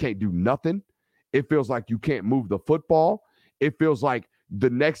offense can't do nothing. It feels like you can't move the football. It feels like the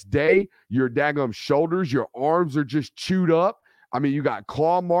next day, your daggum shoulders, your arms are just chewed up. I mean, you got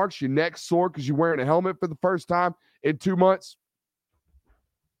claw marks, your neck sore because you're wearing a helmet for the first time in 2 months.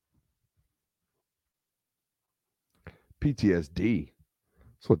 PTSD.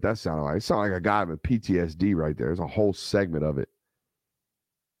 That's what that sounded like. It sounded like a guy with PTSD right there. There's a whole segment of it.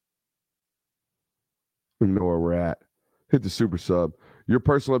 We know where we're at. Hit the super sub. Your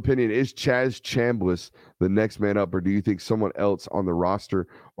personal opinion, is Chaz Chambliss the next man up, or do you think someone else on the roster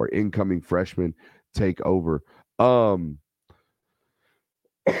or incoming freshmen take over?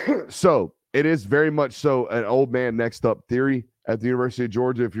 So it is very much so an old man next up theory at the University of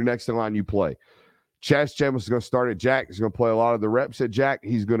Georgia. If you're next in line, you play. Chaz Chambliss is going to start at Jack. He's going to play a lot of the reps at Jack.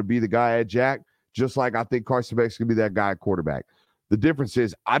 He's going to be the guy at Jack, just like I think Carson Beck is going to be that guy at quarterback. The difference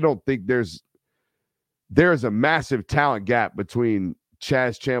is I don't think there's a massive talent gap between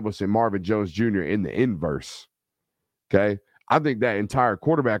Chaz Chambliss and Marvin Jones Jr. in the inverse. Okay? I think that entire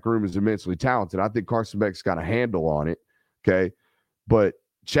quarterback room is immensely talented. I think Carson Beck's got a handle on it. Okay? But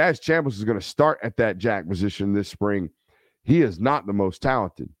Chaz Chambliss is going to start at that Jack position this spring. He is not the most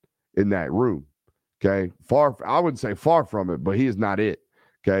talented in that room. Okay? I wouldn't say far from it, but he is not it.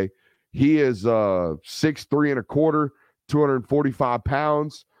 Okay? He is 6'3" and a quarter, 245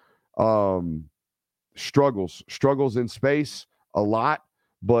 pounds. Struggles in space a lot,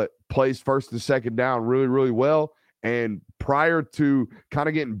 but plays first and second down really, really well. And prior to kind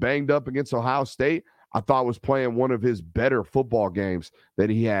of getting banged up against Ohio State, I thought was playing one of his better football games that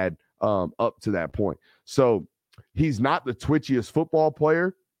he had up to that point. So he's not the twitchiest football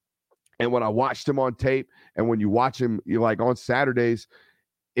player. And when I watched him on tape, and when you watch him, you like on Saturdays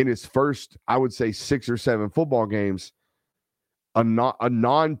in his first, I would say 6 or 7 football games, a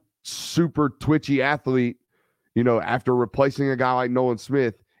non super twitchy athlete, after replacing a guy like Nolan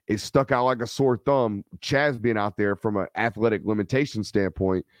Smith, is stuck out like a sore thumb. Chaz being out there from an athletic limitation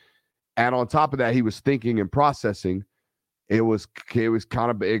standpoint. And on top of that, he was thinking and processing. It was kind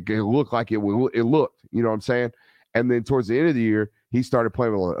of, it looked like it looked, you know what I'm saying? And then towards the end of the year, he started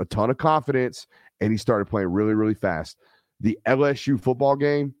playing with a ton of confidence, and he started playing really, really fast. The LSU football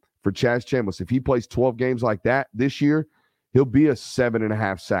game for Chaz Chambliss, if he plays 12 games like that this year, he'll be a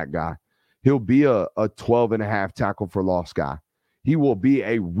 7.5 sack guy. He'll be a 12.5 tackle for loss guy. He will be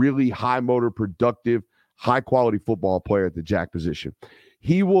a really high motor, productive, high quality football player at the Jack position.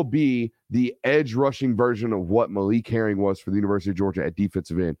 He will be the edge rushing version of what Malik Herring was for the University of Georgia at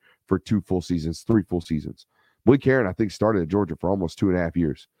defensive end for 3 full seasons. Malik Herring, I think, started at Georgia for almost 2.5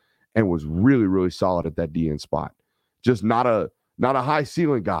 years and was really, really solid at that DN spot. Just not a high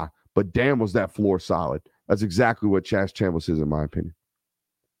ceiling guy, but damn was that floor solid. That's exactly what Chaz Chambliss is, in my opinion.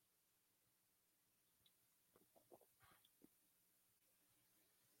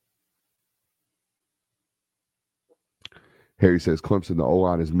 Harry says Clemson, the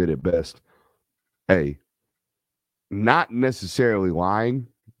O-line is mid at best. Hey, not necessarily lying,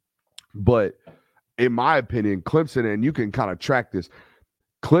 but in my opinion, Clemson, and you can kind of track this,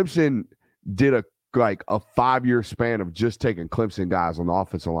 Clemson did a 5-year span of just taking Clemson guys on the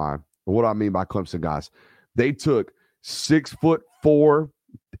offensive line What do I mean by Clemson guys? They took 6'4"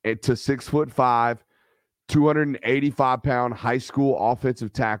 to 6'5", 285-pound high school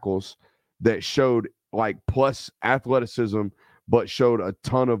offensive tackles that showed like plus athleticism, but showed a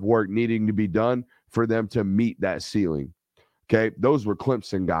ton of work needing to be done for them to meet that ceiling. Okay, those were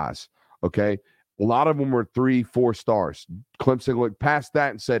Clemson guys. Okay, a lot of them were 3-4 stars. Clemson looked past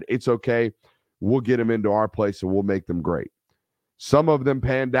that and said, it's okay. We'll get them into our place and we'll make them great. Some of them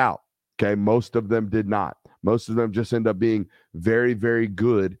panned out. Okay, most of them did not. Most of them just end up being very, very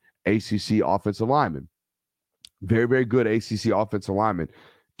good ACC offensive linemen. Very, very good ACC offensive linemen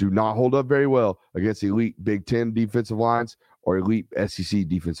do not hold up very well against elite Big Ten defensive lines or elite SEC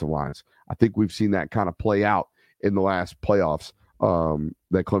defensive lines. I think we've seen that kind of play out in the last playoffs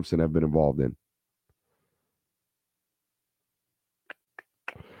that Clemson have been involved in.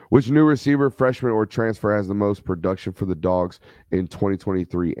 Which new receiver, freshman, or transfer has the most production for the Dogs in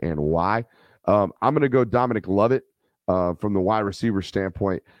 2023 and why? I'm going to go Dominic Lovett from the wide receiver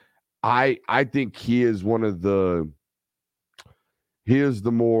standpoint. I think he is one of the one of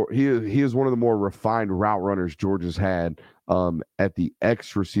the more refined route runners Georgia's had at the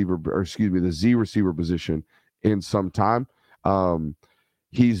the Z receiver position in some time.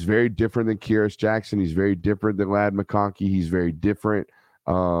 He's very different than Kyrus Jackson. He's very different than Ladd McConkey. He's very different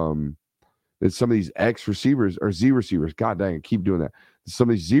than some of these X receivers or Z receivers. God dang, I keep doing that. Some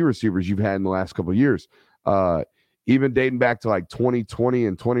of these Z receivers you've had in the last couple of years. Even dating back to like 2020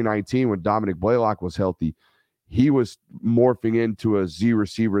 and 2019 when Dominic Blaylock was healthy, he was morphing into a Z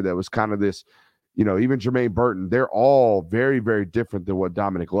receiver that was kind of this, even Jermaine Burton. They're all very, very different than what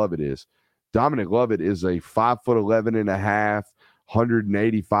Dominic Lovett is. Dominic Lovett is a 5'11.5",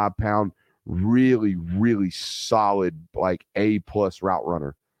 185-pound, really, really solid, like A-plus route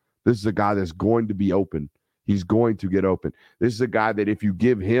runner. This is a guy that's going to be open. He's going to get open. This is a guy that if you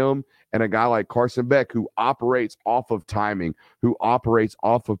give him and a guy like Carson Beck, who operates off of timing, who operates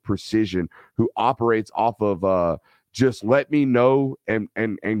off of precision, who operates off of just let me know and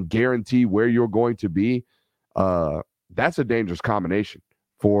guarantee where you're going to be, that's a dangerous combination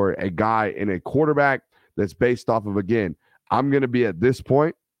for a guy in a quarterback that's based off of, again, I'm going to be at this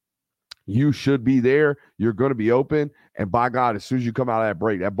point. You should be there. You're going to be open. And by God, as soon as you come out of that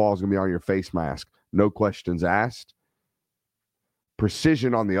break, that ball's going to be on your face mask. No questions asked.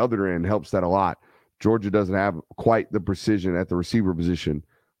 Precision on the other end helps that a lot. Georgia doesn't have quite the precision at the receiver position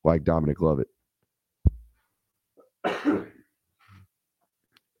like Dominic Lovett.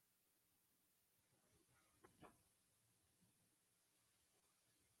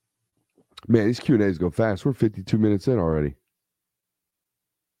 Man, these Q&As go fast. We're 52 minutes in already.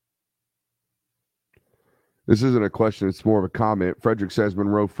 This isn't a question. It's more of a comment. Frederick says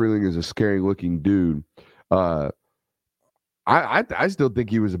Monroe Freeling is a scary-looking dude. I still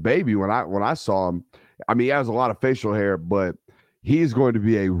think he was a baby when I saw him. I mean, he has a lot of facial hair, but he is going to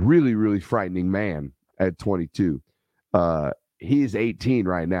be a really, really frightening man at 22. He is 18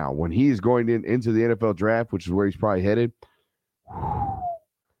 right now. When he is going into the NFL draft, which is where he's probably headed,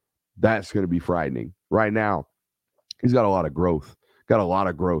 that's going to be frightening. Right now, he's got a lot of growth.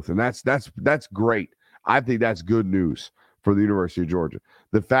 And that's great. I think that's good news for the University of Georgia.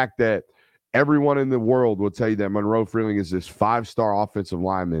 The fact that everyone in the world will tell you that Monroe Freeling is this 5-star offensive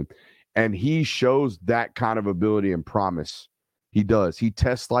lineman, and he shows that kind of ability and promise. He does. He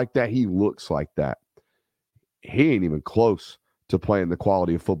tests like that. He looks like that. He ain't even close to playing the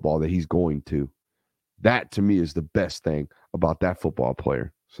quality of football that he's going to. That, to me, is the best thing about that football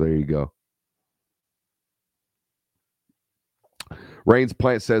player. So there you go. Rains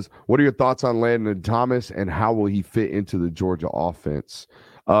Plant says, what are your thoughts on Landon Thomas and how will he fit into the Georgia offense?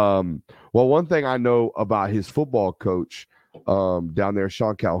 Well, one thing I know about his football coach down there,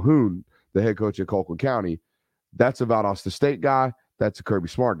 Sean Calhoun, the head coach at Colquitt County, that's a Valdosta State guy. That's a Kirby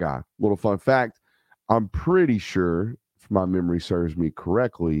Smart guy. Little fun fact, I'm pretty sure, if my memory serves me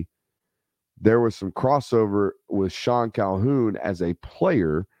correctly, there was some crossover with Sean Calhoun as a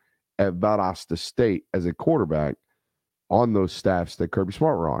player at Valdosta State as a quarterback on those staffs that Kirby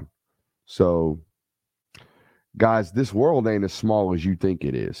Smart were on. So, guys, this world ain't as small as you think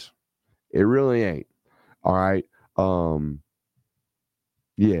it is. It really ain't. All right.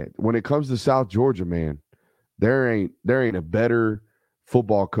 Yeah, when it comes to South Georgia, man, there ain't a better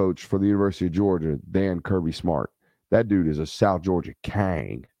football coach for the University of Georgia than Kirby Smart. That dude is a South Georgia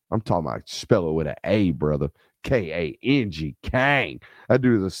Kang. I'm talking about spell it with an A, brother. K-A-N-G, Kang. That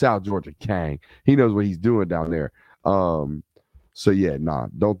dude is a South Georgia Kang. He knows what he's doing down there. So yeah,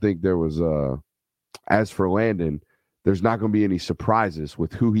 don't think there was as for Landon, there's not going to be any surprises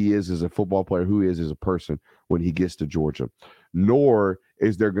with who he is as a football player, who he is as a person when he gets to Georgia. nor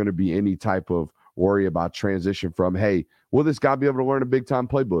is there going to be any type of worry about transition from, hey, will this guy be able to learn a big-time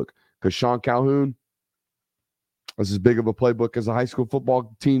playbook? Because Sean Calhoun, that's as big of a playbook as a high school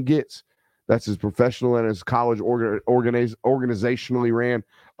football team gets. That's as professional and as college organizationally ran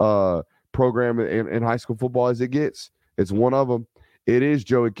program in high school football as it gets. It's one of them. It is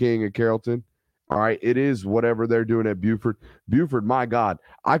Joey King at Carrollton. All right. It is whatever they're doing at Buford. Buford, my God,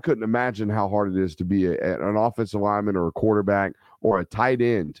 I couldn't imagine how hard it is to be an offensive lineman or a quarterback or a tight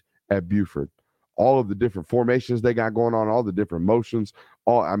end at Buford. All of the different formations they got going on, all the different motions.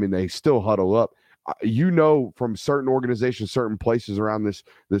 They still huddle up. From certain organizations, certain places around this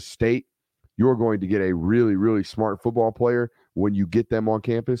state, you're going to get a really, really smart football player when you get them on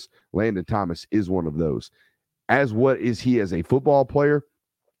campus. Landon Thomas is one of those. As what is he as a football player?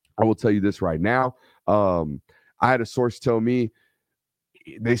 I will tell you this right now. I had a source tell me,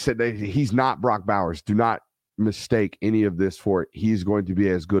 they said he's not Brock Bowers. Do not mistake any of this for it. He's going to be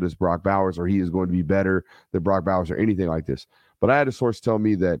as good as Brock Bowers, or he is going to be better than Brock Bowers, or anything like this. But I had a source tell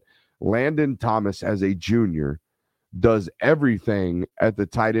me that Landon Thomas, as a junior, does everything at the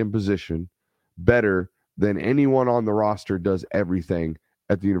tight end position better than anyone on the roster does everything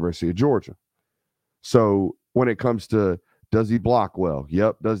at the University of Georgia. So when it comes to, does he block well?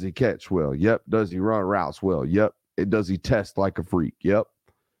 Yep. Does he catch well? Yep. Does he run routes well? Yep. Does he test like a freak? Yep.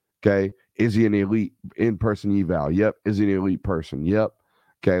 Okay. Is he an elite in-person eval? Yep. Is he an elite person? Yep.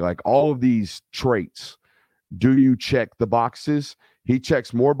 Okay. Like all of these traits, do you check the boxes? He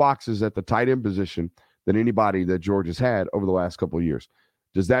checks more boxes at the tight end position than anybody that Georgia's had over the last couple of years.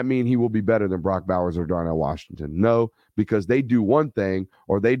 Does that mean he will be better than Brock Bowers or Darnell Washington? No, because they do one thing,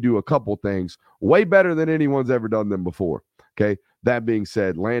 or they do a couple things way better than anyone's ever done them before. Okay. That being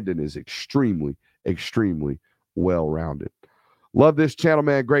said, Landon is extremely, extremely well-rounded. Love this channel,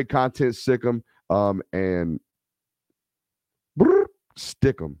 man. Great content. Stick 'em and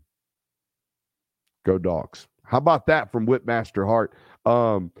stick 'em. Go Dogs. How about that from Whipmaster Hart?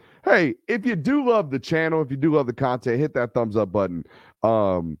 Hey, if you do love the channel, if you do love the content, hit that thumbs up button.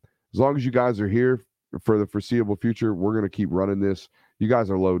 As long as you guys are here for the foreseeable future, we're going to keep running this. You guys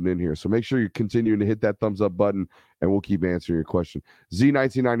are loading in here. So make sure you're continuing to hit that thumbs up button, and we'll keep answering your question.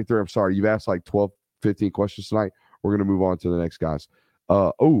 Z1993, I'm sorry. You've asked like 12, 15 questions tonight. We're going to move on to the next guys.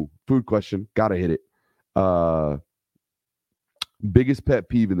 Food question. Got to hit it. Biggest pet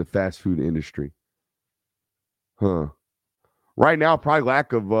peeve in the fast food industry. Right now, probably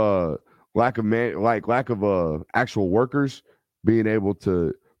lack of actual workers being able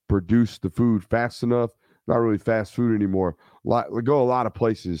to produce the food fast enough. Not really fast food anymore. We go a lot of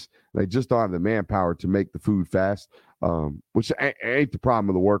places, they just don't have the manpower to make the food fast, which ain't the problem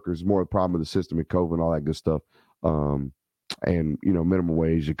of the workers, more the problem of the system and COVID and all that good stuff. And minimum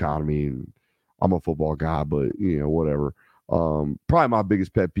wage economy. And I'm a football guy, but whatever. Probably my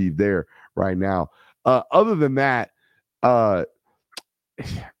biggest pet peeve there right now. Other than that,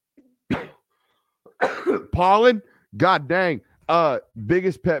 pollen, god dang.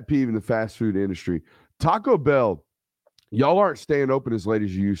 Biggest pet peeve in the fast food industry. Taco Bell, y'all aren't staying open as late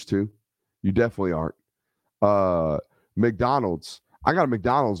as you used to. You definitely aren't. McDonald's, I got a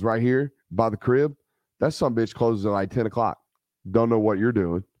McDonald's right here by the crib. That some bitch closes at like 10 o'clock. Don't know what you're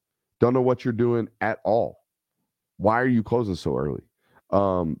doing. Don't know what you're doing at all. Why are you closing so early?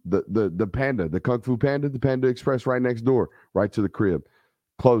 The Panda, the Kung Fu Panda, the Panda Express right next door, right to the crib,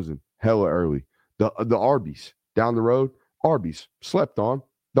 closing hella early. The Arby's down the road, Arby's slept on.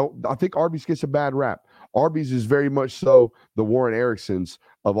 I think Arby's gets a bad rap. Arby's is very much so the Warren Ericksons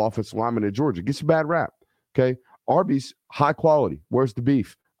of offensive linemen in Georgia. Gets a bad rap. Okay. Arby's, high quality. Where's the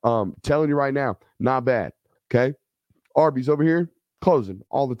beef? Telling you right now, not bad. Okay. Arby's over here, closing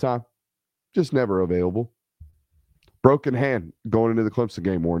all the time. Just never available. Broken hand going into the Clemson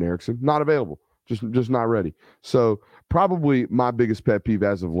game, Warren Erickson. Not available. Just not ready. So probably my biggest pet peeve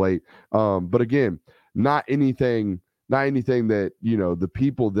as of late. But again, not anything that, the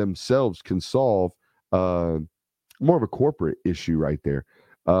people themselves can solve. More of a corporate issue right there.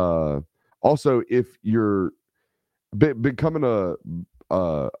 Also, if you're becoming I'm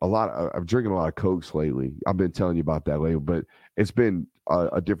drinking a lot of Cokes lately. I've been telling you about that lately, but it's been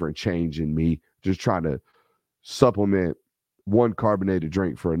a different change in me, just trying to supplement one carbonated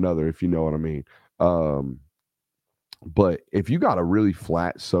drink for another, if you know what I mean. But if you got a really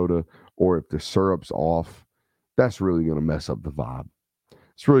flat soda, or if the syrup's off, that's really going to mess up the vibe.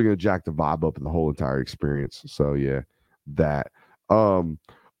 It's really going to jack the vibe up in the whole entire experience. So yeah, that.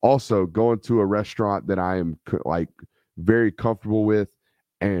 Also going to a restaurant that I am like very comfortable with,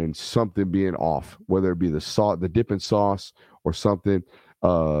 and something being off, whether it be the dipping sauce or something.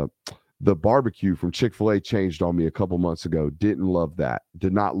 The barbecue from Chick-fil-A changed on me a couple months ago. Didn't love that.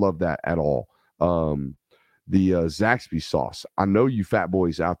 Did not love that at all. The Zaxby's sauce. I know you fat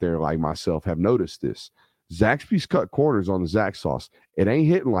boys out there like myself have noticed this. Zaxby's cut corners on the Zax sauce. It ain't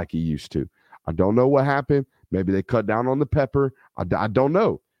hitting like it used to. I don't know what happened. Maybe they cut down on the pepper. I don't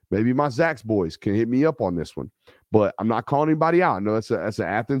know. Maybe my Zax boys can hit me up on this one. But I'm not calling anybody out. I know that's an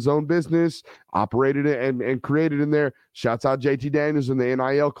Athens owned business, operated it and created in there. Shouts out JT Daniels and the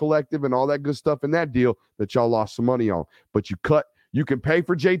NIL collective and all that good stuff in that deal that y'all lost some money on. But you can pay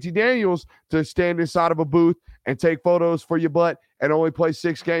for JT Daniels to stand inside of a booth and take photos for your butt and only play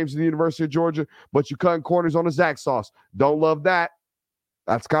 6 games in the University of Georgia, but you cutting corners on the Zax sauce. Don't love that.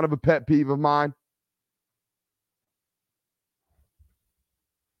 That's kind of a pet peeve of mine.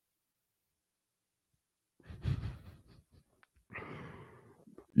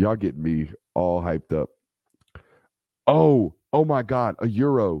 Y'all get me all hyped up. Oh my God, a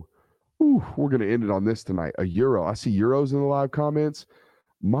euro. Ooh, we're going to end it on this tonight. A euro. I see euros in the live comments.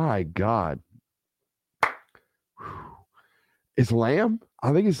 My God. It's lamb?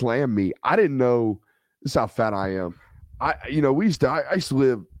 I think it's lamb meat. I didn't know. This is how fat I am. I used to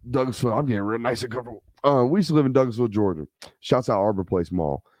live Douglasville. I'm getting real nice and comfortable. We used to live in Douglasville, Georgia. Shouts out Arbor Place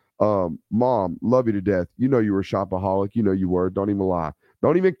Mall. Mom, love you to death. You know you were a shopaholic. You know you were. Don't even lie.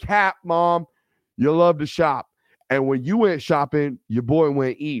 Don't even cap, Mom. You love to shop. And when you went shopping, your boy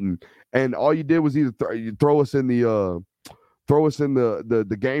went eating. And all you did was either throw us in the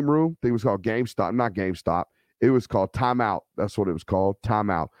game room. I think it was called GameStop. Not GameStop. It was called Timeout. That's what it was called.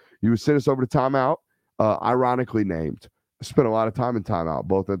 Timeout. You would send us over to Timeout, ironically named. I spent a lot of time in Timeout,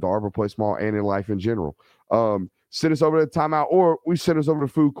 both at the Arbor Place Mall and in life in general. Send us over to Timeout, or we send us over to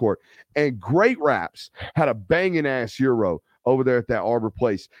Food Court. And Great Wraps had a banging ass euro over there at that Arbor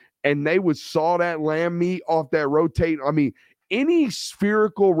Place. And they would saw that lamb meat off that rotate. I mean, any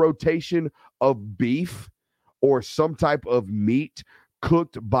spherical rotation of beef or some type of meat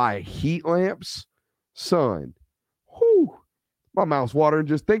cooked by heat lamps, son, whew, my mouth's watering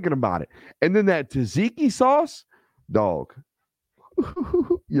just thinking about it. And then that tzatziki sauce, dog,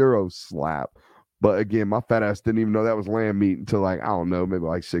 euro slap. But again, my fat ass didn't even know that was lamb meat until I don't know, maybe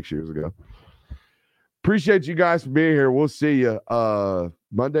like 6 years ago. Appreciate you guys for being here. We'll see you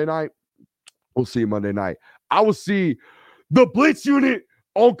Monday night. We'll see you Monday night. I will see the Blitz unit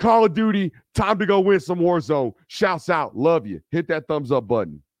on Call of Duty. Time to go win some Warzone. Shouts out. Love you. Hit that thumbs up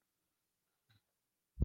button.